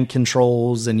from tank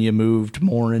controls and you moved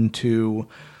more into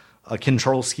a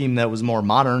control scheme that was more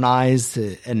modernized.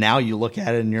 And now you look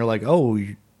at it and you're like, oh,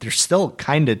 they're still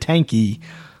kind of tanky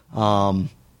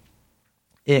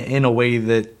in a way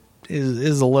that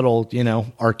is a little,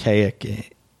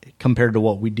 archaic compared to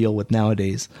what we deal with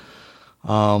nowadays.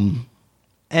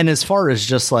 And as far as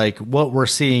just like what we're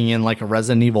seeing in like a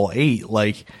Resident Evil 8,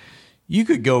 like you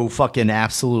could go fucking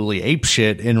absolutely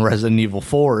apeshit in Resident Evil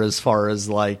 4 as far as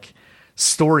like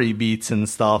story beats and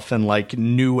stuff and like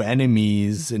new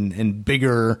enemies and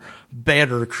bigger,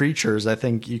 badder creatures. I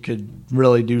think you could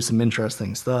really do some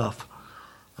interesting stuff.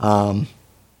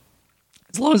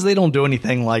 As long as they don't do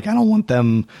anything like, I don't want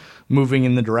them moving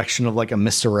in the direction of like a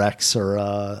Mr. X or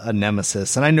a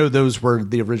Nemesis. And I know those were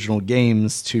the original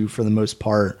games too, for the most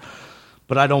part,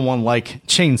 but I don't want like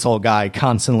Chainsaw Guy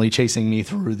constantly chasing me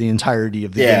through the entirety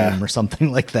of the game or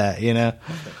something like that.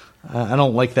 I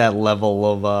don't like that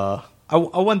level of, I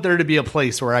want there to be a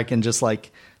place where I can just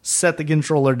like set the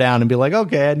controller down and be like,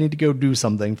 okay, I need to go do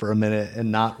something for a minute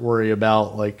and not worry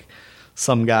about like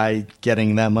some guy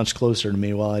getting that much closer to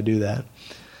me while I do that.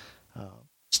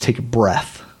 Just take a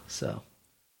breath. So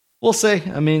we'll see.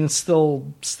 I mean, it's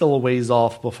still a ways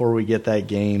off before we get that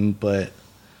game, but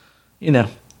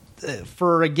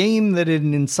for a game that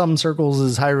in some circles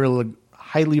is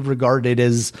highly regarded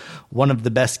as one of the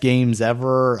best games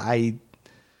ever,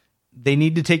 they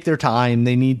need to take their time.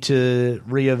 They need to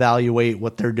reevaluate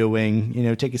what they're doing,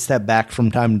 take a step back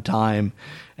from time to time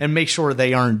and make sure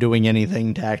they aren't doing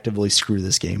anything to actively screw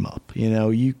this game up.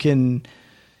 You can.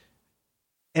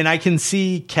 And I can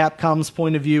see Capcom's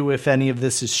point of view, if any of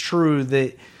this is true,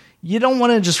 that you don't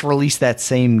want to just release that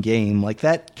same game. Like,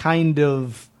 that kind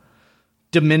of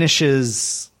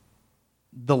diminishes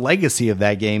the legacy of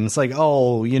that game. It's like,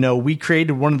 oh, we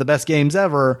created one of the best games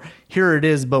ever. Here it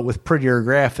is, but with prettier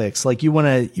graphics. Like, you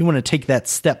want to take that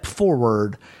step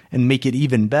forward and make it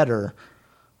even better.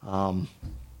 So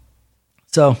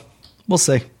we'll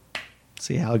see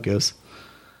how it goes.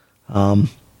 And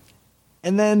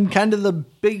then kind of the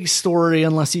big story,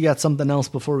 unless you got something else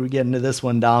before we get into this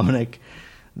one, Dominic,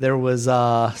 there was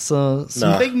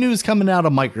some big news coming out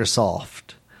of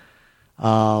Microsoft.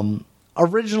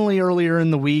 Originally, earlier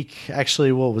in the week,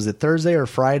 actually, what was it, Thursday or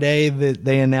Friday, that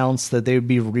they announced that they would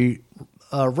be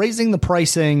raising the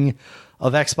pricing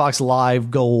of Xbox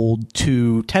Live Gold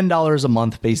to $10 a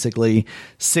month, basically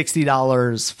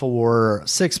 $60 for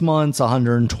 6 months,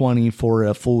 $120 for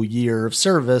a full year of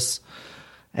service.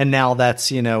 And now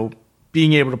that's,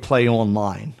 being able to play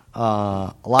online.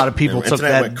 A lot of people took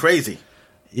that went crazy.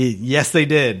 Yes, they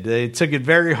did. They took it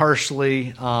very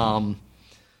harshly. A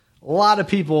lot of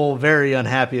people very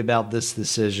unhappy about this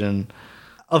decision.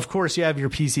 Of course, you have your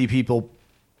PC people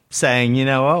saying,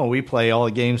 we play all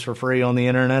the games for free on the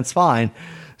internet, it's fine.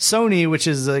 Sony, which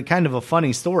is kind of a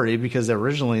funny story because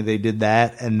originally they did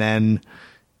that, and then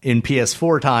in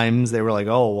PS4 times they were like,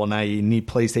 oh, well, now you need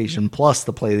PlayStation Plus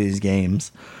to play these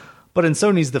games. But in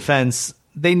Sony's defense,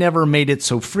 they never made it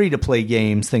so free to play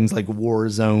games, things like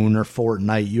Warzone or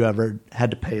Fortnite, you ever had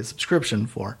to pay a subscription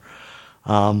for.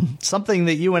 Something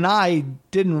that you and I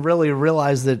didn't really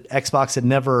realize that Xbox had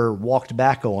never walked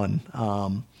back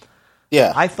on.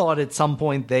 Yeah, I thought at some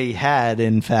point they had,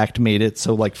 in fact, made it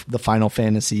so like the Final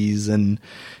Fantasies and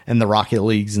the Rocket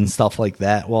Leagues and stuff like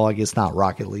that. Well, I guess not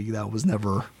Rocket League. That was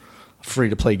never a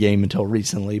free-to-play game until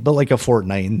recently. But like a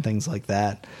Fortnite and things like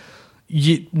that,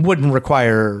 you wouldn't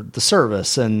require the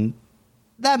service. And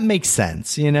that makes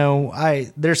sense.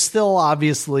 There's still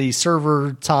obviously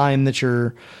server time that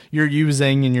you're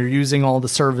using, and you're using all the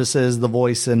services, the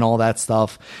voice and all that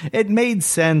stuff. It made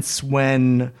sense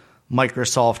when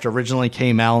Microsoft originally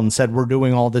came out and said, we're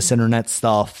doing all this internet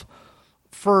stuff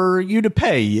for you to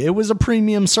pay. It was a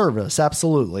premium service.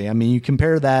 Absolutely. I mean, you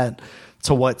compare that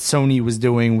to what Sony was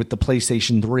doing with the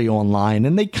PlayStation 3 online,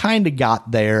 and they kind of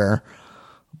got there,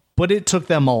 but it took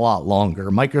them a lot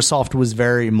longer. Microsoft was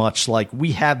very much like,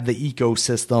 we have the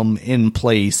ecosystem in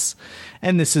place,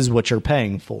 and this is what you're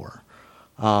paying for.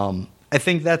 I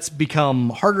think that's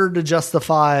become harder to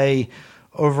justify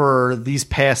over these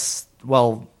past,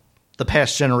 the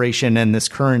past generation and this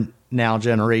current now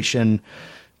generation,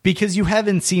 because you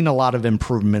haven't seen a lot of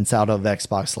improvements out of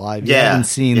Xbox Live. You haven't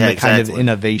seen the kind of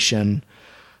innovation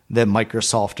that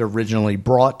Microsoft originally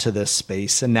brought to this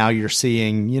space. And now you're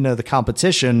seeing, the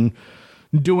competition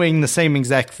doing the same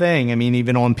exact thing. I mean,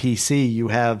 even on PC, you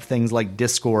have things like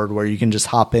Discord where you can just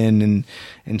hop in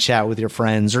and chat with your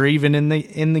friends, or even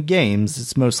in the games,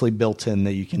 it's mostly built in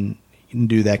that you can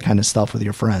do that kind of stuff with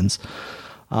your friends.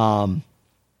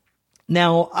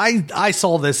 Now, I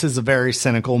saw this as a very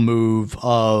cynical move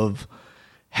of,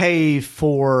 hey,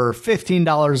 for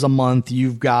 $15 a month,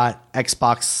 you've got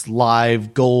Xbox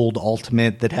Live Gold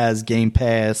Ultimate that has Game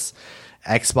Pass,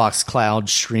 Xbox Cloud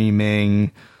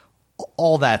streaming,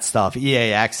 all that stuff,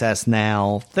 EA Access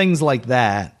Now, things like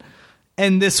that.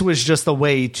 And this was just a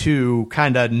way to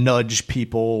kind of nudge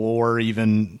people or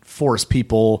even force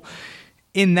people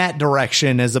in that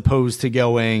direction, as opposed to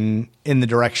going in the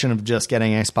direction of just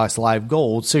getting Xbox Live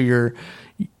Gold. So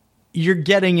you're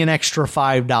getting an extra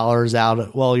 $5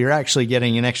 out. Well, you're actually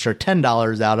getting an extra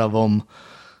 $10 out of them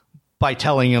by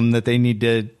telling them that they need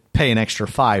to pay an extra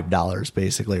 $5,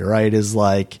 basically, right? Is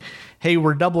like, hey,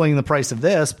 we're doubling the price of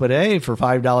this, but hey, for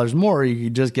 $5 more, you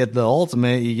could just get the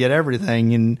ultimate, you get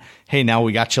everything, and hey, now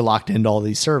we got you locked into all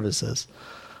these services.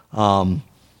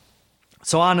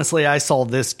 So honestly, I saw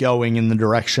this going in the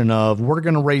direction of, we're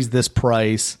going to raise this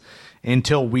price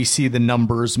until we see the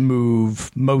numbers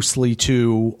move mostly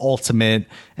to Ultimate.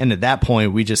 And at that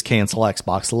point, we just cancel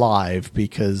Xbox Live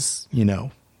because,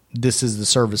 this is the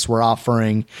service we're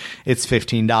offering. It's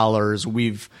 $15.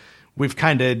 We've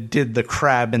kind of did the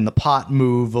crab in the pot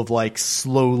move of like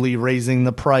slowly raising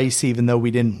the price, even though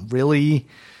we didn't really,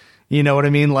 you know what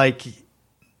I mean? Like,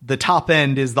 the top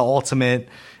end is the Ultimate,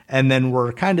 and then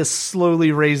we're kind of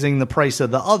slowly raising the price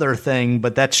of the other thing,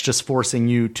 but that's just forcing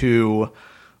you to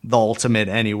the Ultimate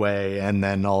anyway. And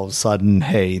then all of a sudden,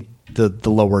 hey, the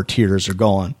lower tiers are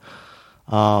gone.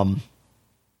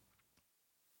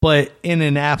 But in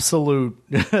an absolute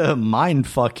mind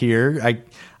fuck here,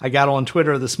 I got on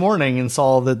Twitter this morning and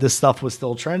saw that this stuff was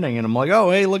still trending. And I'm like,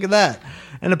 oh, hey, look at that.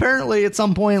 And apparently at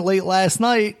some point late last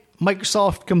night,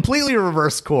 Microsoft completely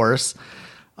reversed course.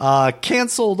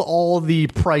 canceled all the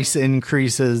price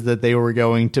increases that they were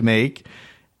going to make,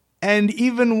 and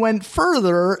even went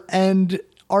further and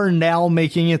are now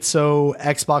making it so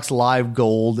Xbox Live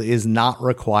Gold is not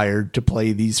required to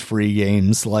play these free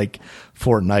games like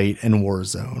Fortnite and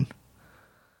Warzone.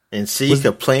 And see,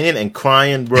 complaining and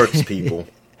crying works, people.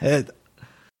 And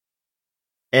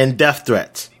death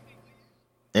threats.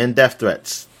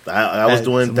 I was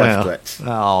doing death threats.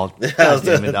 Oh, God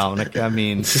damn it, Dominic. I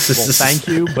mean, well, thank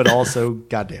you, but also,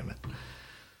 God damn it.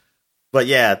 But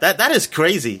yeah, that is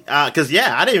crazy. Because,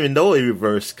 I didn't even know it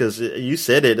reversed because you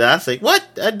said it. And I was like, what?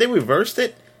 They reversed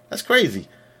it? That's crazy.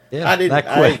 Yeah, that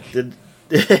quick.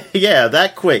 Yeah,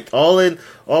 that quick. All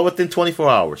within 24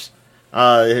 hours.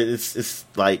 It's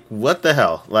like, what the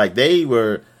hell? Like, they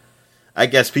were, I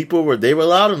guess they were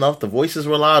loud enough, the voices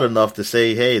were loud enough to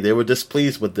say, hey, they were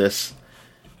displeased with this.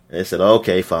 And they said,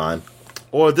 okay, fine.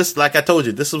 Or this, like I told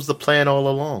you, this was the plan all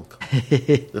along.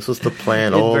 This was the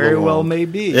plan all along. It very well may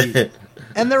be.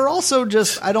 And they're also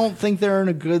just, I don't think they're in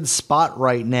a good spot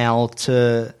right now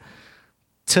to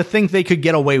think they could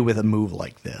get away with a move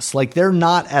like this. Like, they're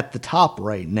not at the top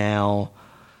right now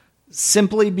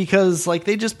simply because, like,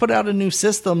 they just put out a new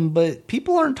system, but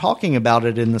people aren't talking about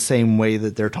it in the same way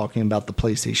that they're talking about the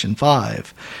PlayStation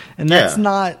 5. And that's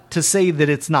not to say that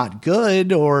it's not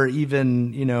good or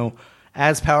even,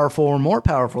 as powerful or more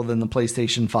powerful than the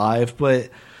PlayStation 5, but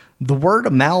the word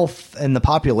of mouth and the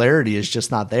popularity is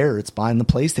just not there. It's behind the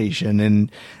PlayStation. And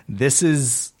this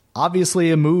is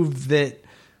obviously a move that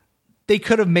they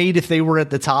could have made if they were at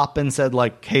the top and said,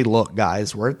 like, hey, look,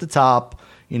 guys, we're at the top.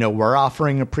 We're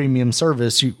offering a premium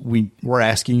service. We're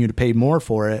asking you to pay more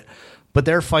for it. But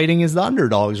they're fighting as the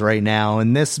underdogs right now.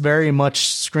 And this very much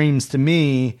screams to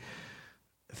me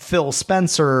Phil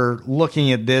Spencer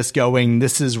looking at this going,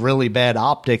 this is really bad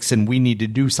optics and we need to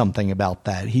do something about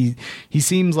that. He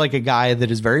seems like a guy that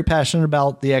is very passionate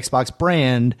about the Xbox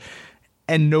brand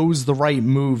and knows the right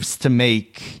moves to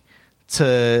make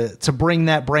to bring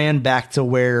that brand back to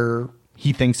where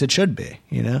he thinks it should be,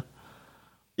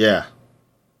 Yeah.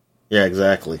 Yeah,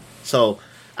 exactly. So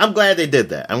I'm glad they did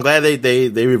that. I'm glad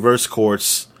they reversed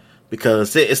course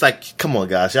because it's like, come on,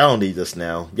 guys, y'all don't need this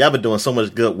now. Y'all been doing so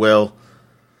much goodwill.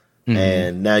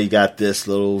 And now you got this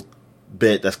little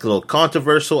bit that's a little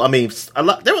controversial. I mean,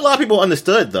 there were a lot of people who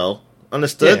understood. Yeah,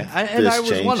 and I was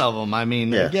change. One of them. I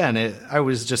mean, again, I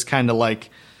was just kind of like,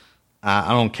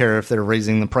 I don't care if they're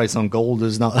raising the price on gold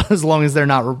as long as they're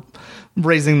not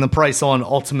raising the price on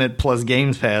Ultimate plus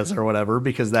Games Pass or whatever,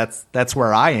 because that's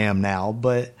where I am now.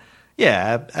 But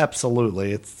yeah,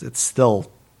 absolutely, it's still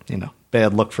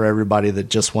bad look for everybody that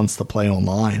just wants to play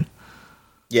online.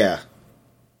 Yeah.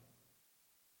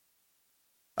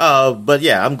 But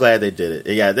yeah, I'm glad they did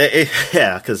it.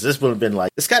 Yeah, because this would have been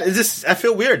like, I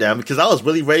feel weird now because I was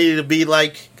really ready to be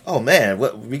like, oh man,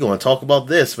 what we going to talk about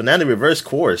this? But now they reverse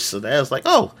course. So now it's like,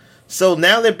 oh, so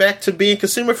now they're back to being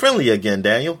consumer friendly again,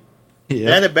 Daniel. Yeah.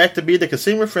 Now they're back to being the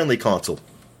consumer friendly console.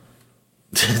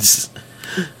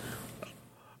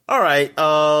 All right.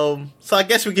 So I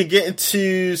guess we can get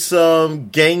into some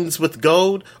games with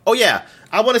gold. Oh yeah,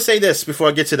 I want to say this before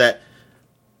I get to that.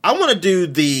 I want to do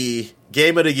the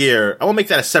Game of the Year. I want to make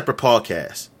that a separate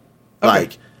podcast.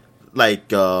 Okay.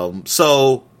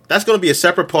 So that's going to be a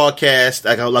separate podcast,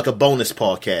 like a bonus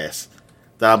podcast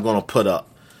that I'm going to put up.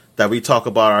 That we talk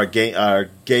about our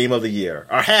game of the year,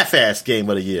 our half-ass game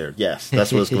of the year. Yes,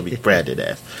 that's what it's going to be branded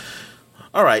as.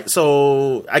 All right,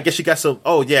 so I guess you got some.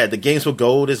 Oh yeah, the Games with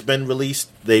Gold has been released.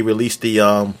 They released the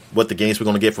the games we're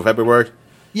going to get for February.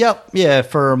 Yep, yeah,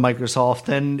 for Microsoft.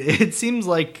 And it seems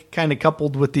like, kind of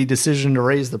coupled with the decision to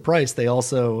raise the price, they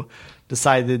also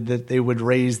decided that they would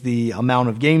raise the amount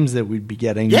of games that we'd be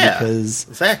getting. Yeah, because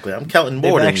exactly. I'm counting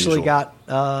more than usual. They've actually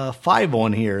got 5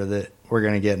 on here that we're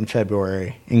going to get in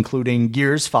February, including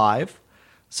Gears 5.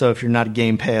 So if you're not a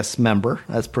Game Pass member,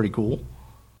 that's pretty cool.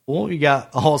 Well, you got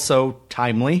also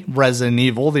timely Resident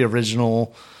Evil, the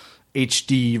original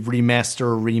HD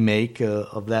remaster remake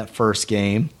of that first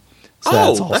game.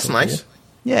 So that's nice. Cool.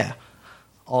 Yeah.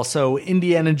 Also,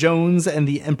 Indiana Jones and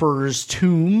the Emperor's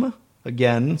Tomb.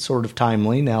 Again, sort of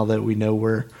timely now that we know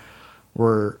we're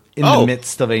in the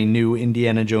midst of a new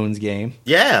Indiana Jones game.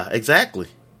 Yeah, exactly.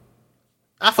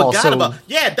 I forgot about.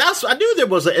 Yeah, I knew there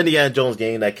was an Indiana Jones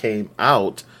game that came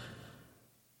out.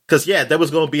 Because there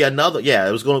was going to be another. Yeah,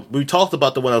 it was going. We talked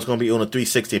about the one that was going to be on a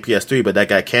 360 and PS3, but that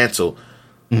got canceled.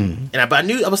 And I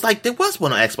was like, there was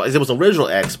one on Xbox. It was an original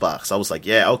Xbox. I was like,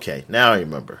 yeah, okay, now I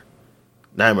remember.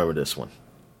 Now I remember this one.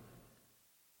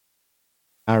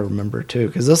 I remember too,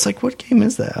 because I was like, what game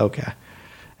is that? Okay.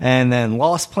 And then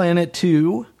Lost Planet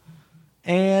 2,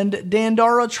 and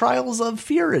Dandara Trials of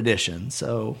Fear Edition.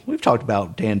 So we've talked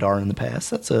about Dandara in the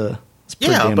past. That's a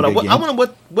pretty damn but good game. I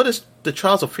wonder what is the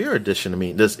Trials of Fear edition? I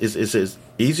mean, is it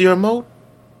easier mode?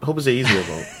 I hope it's an easier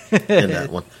mode in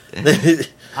that one.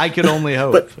 I could only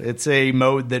hope. But it's a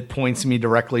mode that points me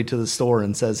directly to the store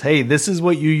and says, "Hey, this is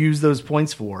what you use those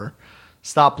points for.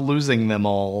 Stop losing them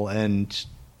all and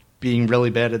being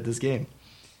really bad at this game."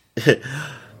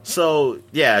 So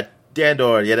yeah,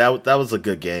 Dandara, that was a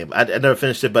good game. I never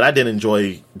finished it, but I did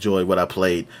enjoy what I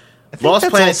played. I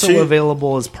think that's also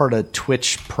available as part of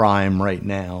Twitch Prime right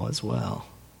now as well.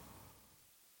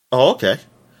 Oh, okay.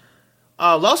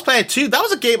 Lost Planet 2, that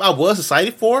was a game I was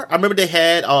excited for. I remember they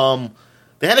had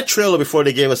a trailer before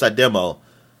they gave us that demo.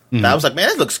 Mm-hmm. I was like, man,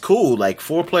 this looks cool. Like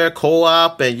 4-player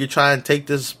co-op, and you're trying to take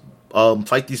this,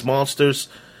 fight these monsters.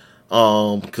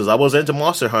 Because I was into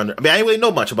Monster Hunter. I mean, I didn't really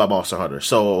know much about Monster Hunter,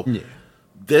 so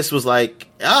this was like,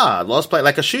 Lost Planet,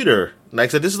 like a shooter. Like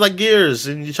I said, this is like Gears,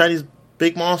 and you try these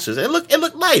big monsters. It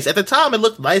looked nice at the time. It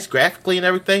looked nice graphically and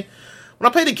everything. When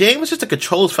I played the game, it's just the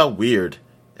controls felt weird,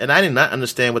 and I did not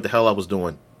understand what the hell I was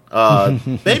doing.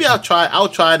 Maybe I'll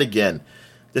try it again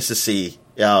just to see.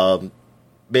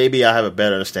 Maybe I'll have a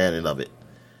better understanding of it.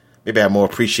 Maybe I have more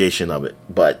appreciation of it.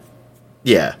 But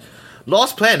yeah,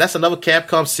 Lost Planet. That's another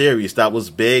Capcom series that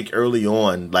was big early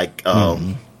on, like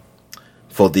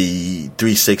for the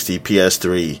 360,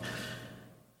 PS3.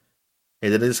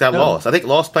 And then it just got lost. I think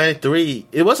Lost Planet 3...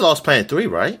 It was Lost Planet 3,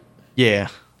 right? Yeah.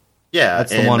 Yeah.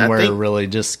 That's the one where it really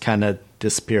just kind of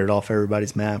disappeared off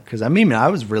everybody's map. Because, I mean, I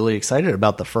was really excited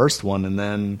about the first one. And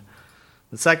then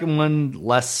the second one,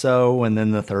 less so. And then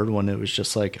the third one, it was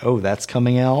just like, oh, that's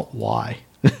coming out? Why?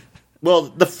 Well,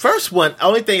 the first one,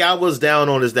 only thing I was down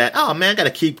on is that, oh, man, I got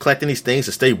to keep collecting these things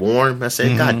to stay warm. I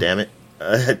said, God damn it.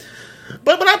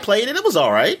 But when I played it, it was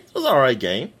all right. It was an all right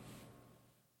game.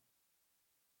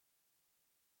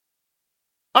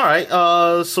 All right,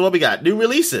 so what we got? New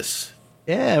releases.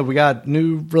 Yeah, we got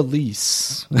new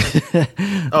release.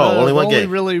 Only one game. The only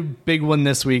really big one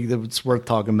this week that's worth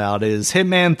talking about is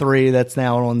Hitman 3. That's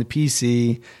now on the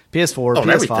PC, PS4,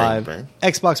 PS5,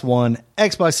 Xbox One,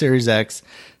 Xbox Series X,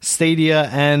 Stadia,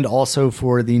 and also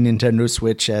for the Nintendo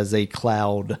Switch as a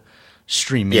cloud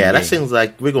streaming game. That seems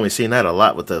like we're going to be seeing that a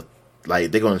lot with the...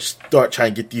 Like, they're going to start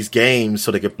trying to get these games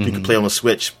so you can play on the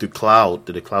Switch through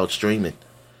the cloud streaming.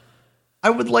 I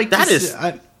would like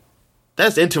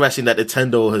That's interesting that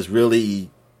Nintendo has really...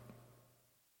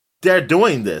 They're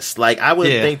doing this. Like, I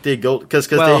wouldn't think they'd go... Because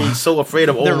they're so afraid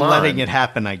of online. They're letting it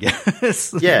happen, I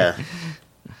guess. Yeah.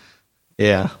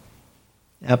 Yeah.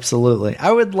 Absolutely.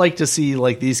 I would like to see,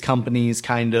 like, these companies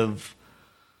kind of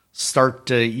start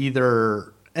to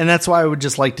either... And that's why I would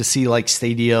just like to see, like,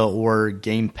 Stadia or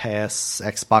Game Pass,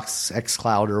 Xbox,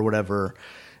 xCloud, or whatever...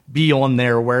 be on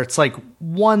there where it's like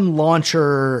one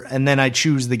launcher and then I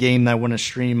choose the game that I want to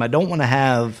stream. I don't want to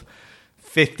have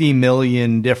 50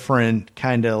 million different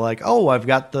kind of like, oh, I've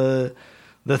got the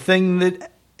thing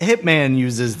that Hitman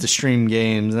uses to stream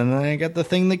games and then I got the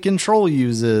thing that Control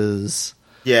uses.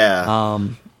 Yeah.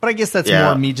 But I guess that's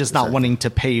more me just not wanting to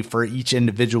pay for each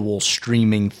individual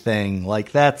streaming thing.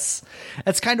 Like that's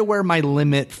kind of where my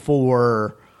limit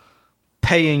for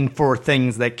paying for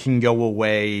things that can go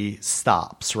away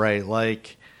stops, right?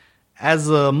 Like, as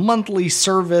a monthly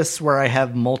service where I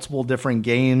have multiple different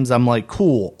games, I'm like,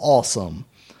 cool, awesome.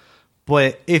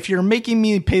 But if you're making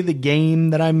me pay the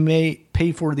game that I may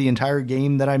pay for the entire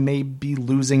game that I may be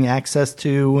losing access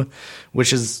to,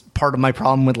 which is part of my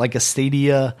problem with like a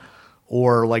Stadia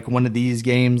or like one of these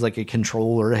games, like a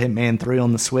Control or a Hitman 3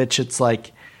 on the Switch, it's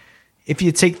like, if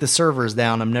you take the servers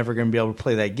down, I'm never going to be able to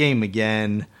play that game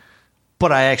again.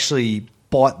 But I actually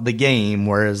bought the game,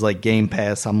 whereas like Game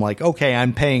Pass, I'm like, okay,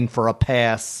 I'm paying for a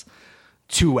pass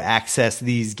to access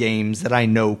these games that I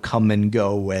know come and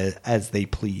go as they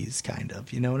please, kind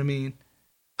of. You know what I mean?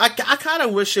 I kind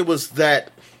of wish it was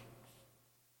that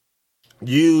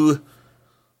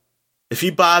if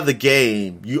you buy the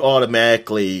game, you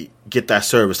automatically get that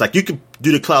service. Like, you can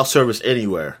do the cloud service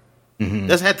anywhere. It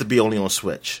doesn't have to be only on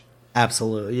Switch.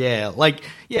 Absolutely, yeah. Like,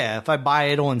 yeah, if I buy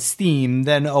it on Steam,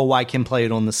 then, I can play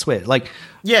it on the Switch. Like,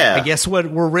 yeah. I guess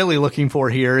what we're really looking for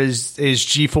here is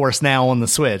GeForce Now on the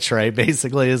Switch, right?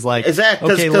 Basically, is like,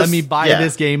 okay, let me buy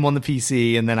this game on the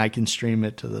PC, and then I can stream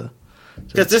it to the...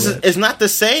 Because it's not the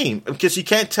same. Because you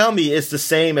can't tell me it's the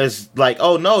same as, like,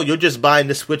 oh, no, you're just buying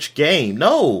the Switch game.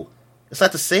 No, it's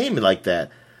not the same like that.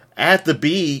 I have to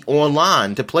be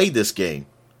online to play this game.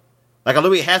 Like, I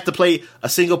literally have to play a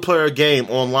single-player game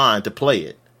online to play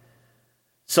it.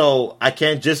 So, I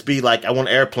can't just be like, I want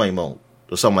airplane mode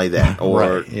or something like that.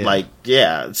 Or, right,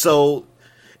 yeah. So,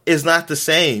 is not the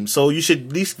same. So you should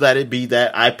at least let it be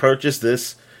that I purchased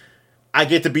this. I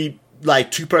get to be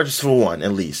like 2 purchases for 1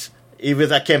 at least. Even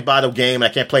if I can't buy the game, I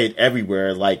can't play it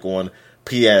everywhere, like on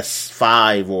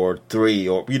PS5 or 3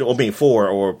 or 4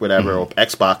 or whatever, or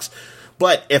Xbox.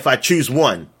 But if I choose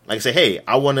one, like I say, hey,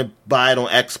 I want to buy it on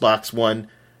Xbox One,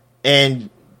 and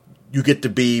you get to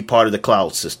be part of the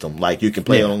cloud system. Like, you can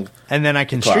play it on and then I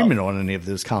can stream it on any of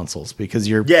those consoles because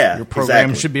your program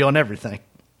exactly. should be on everything.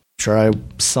 Sure, I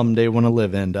someday want to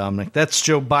live in, Dominic. That's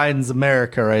Joe Biden's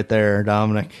America right there,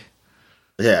 Dominic.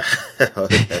 Yeah.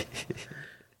 Okay.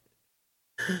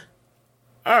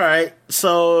 All right.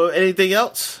 So, anything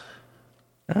else?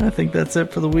 I think that's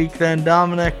it for the week then,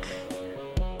 Dominic.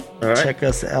 All right. Check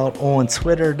us out on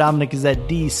Twitter. Dominic is at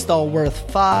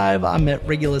DStallworth5. I'm at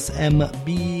RegulusMB.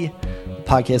 The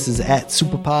podcast is at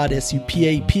Superpod,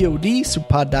 SUPAPOD.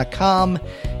 Superpod.com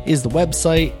is the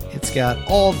website. It's got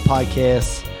all the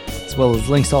podcasts, as well as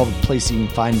links to all the places you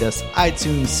can find us.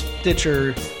 iTunes,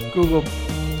 Stitcher, Google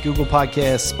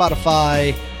Podcasts,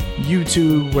 Spotify,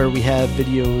 YouTube, where we have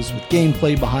videos with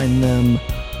gameplay behind them.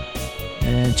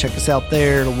 And check us out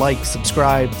there. Like,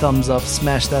 subscribe, thumbs up,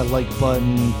 smash that like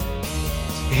button,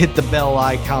 hit the bell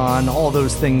icon, all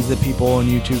those things that people on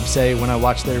YouTube say when I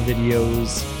watch their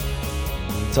videos.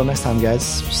 Until next time, guys.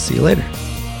 See you later.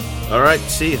 All right.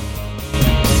 See you.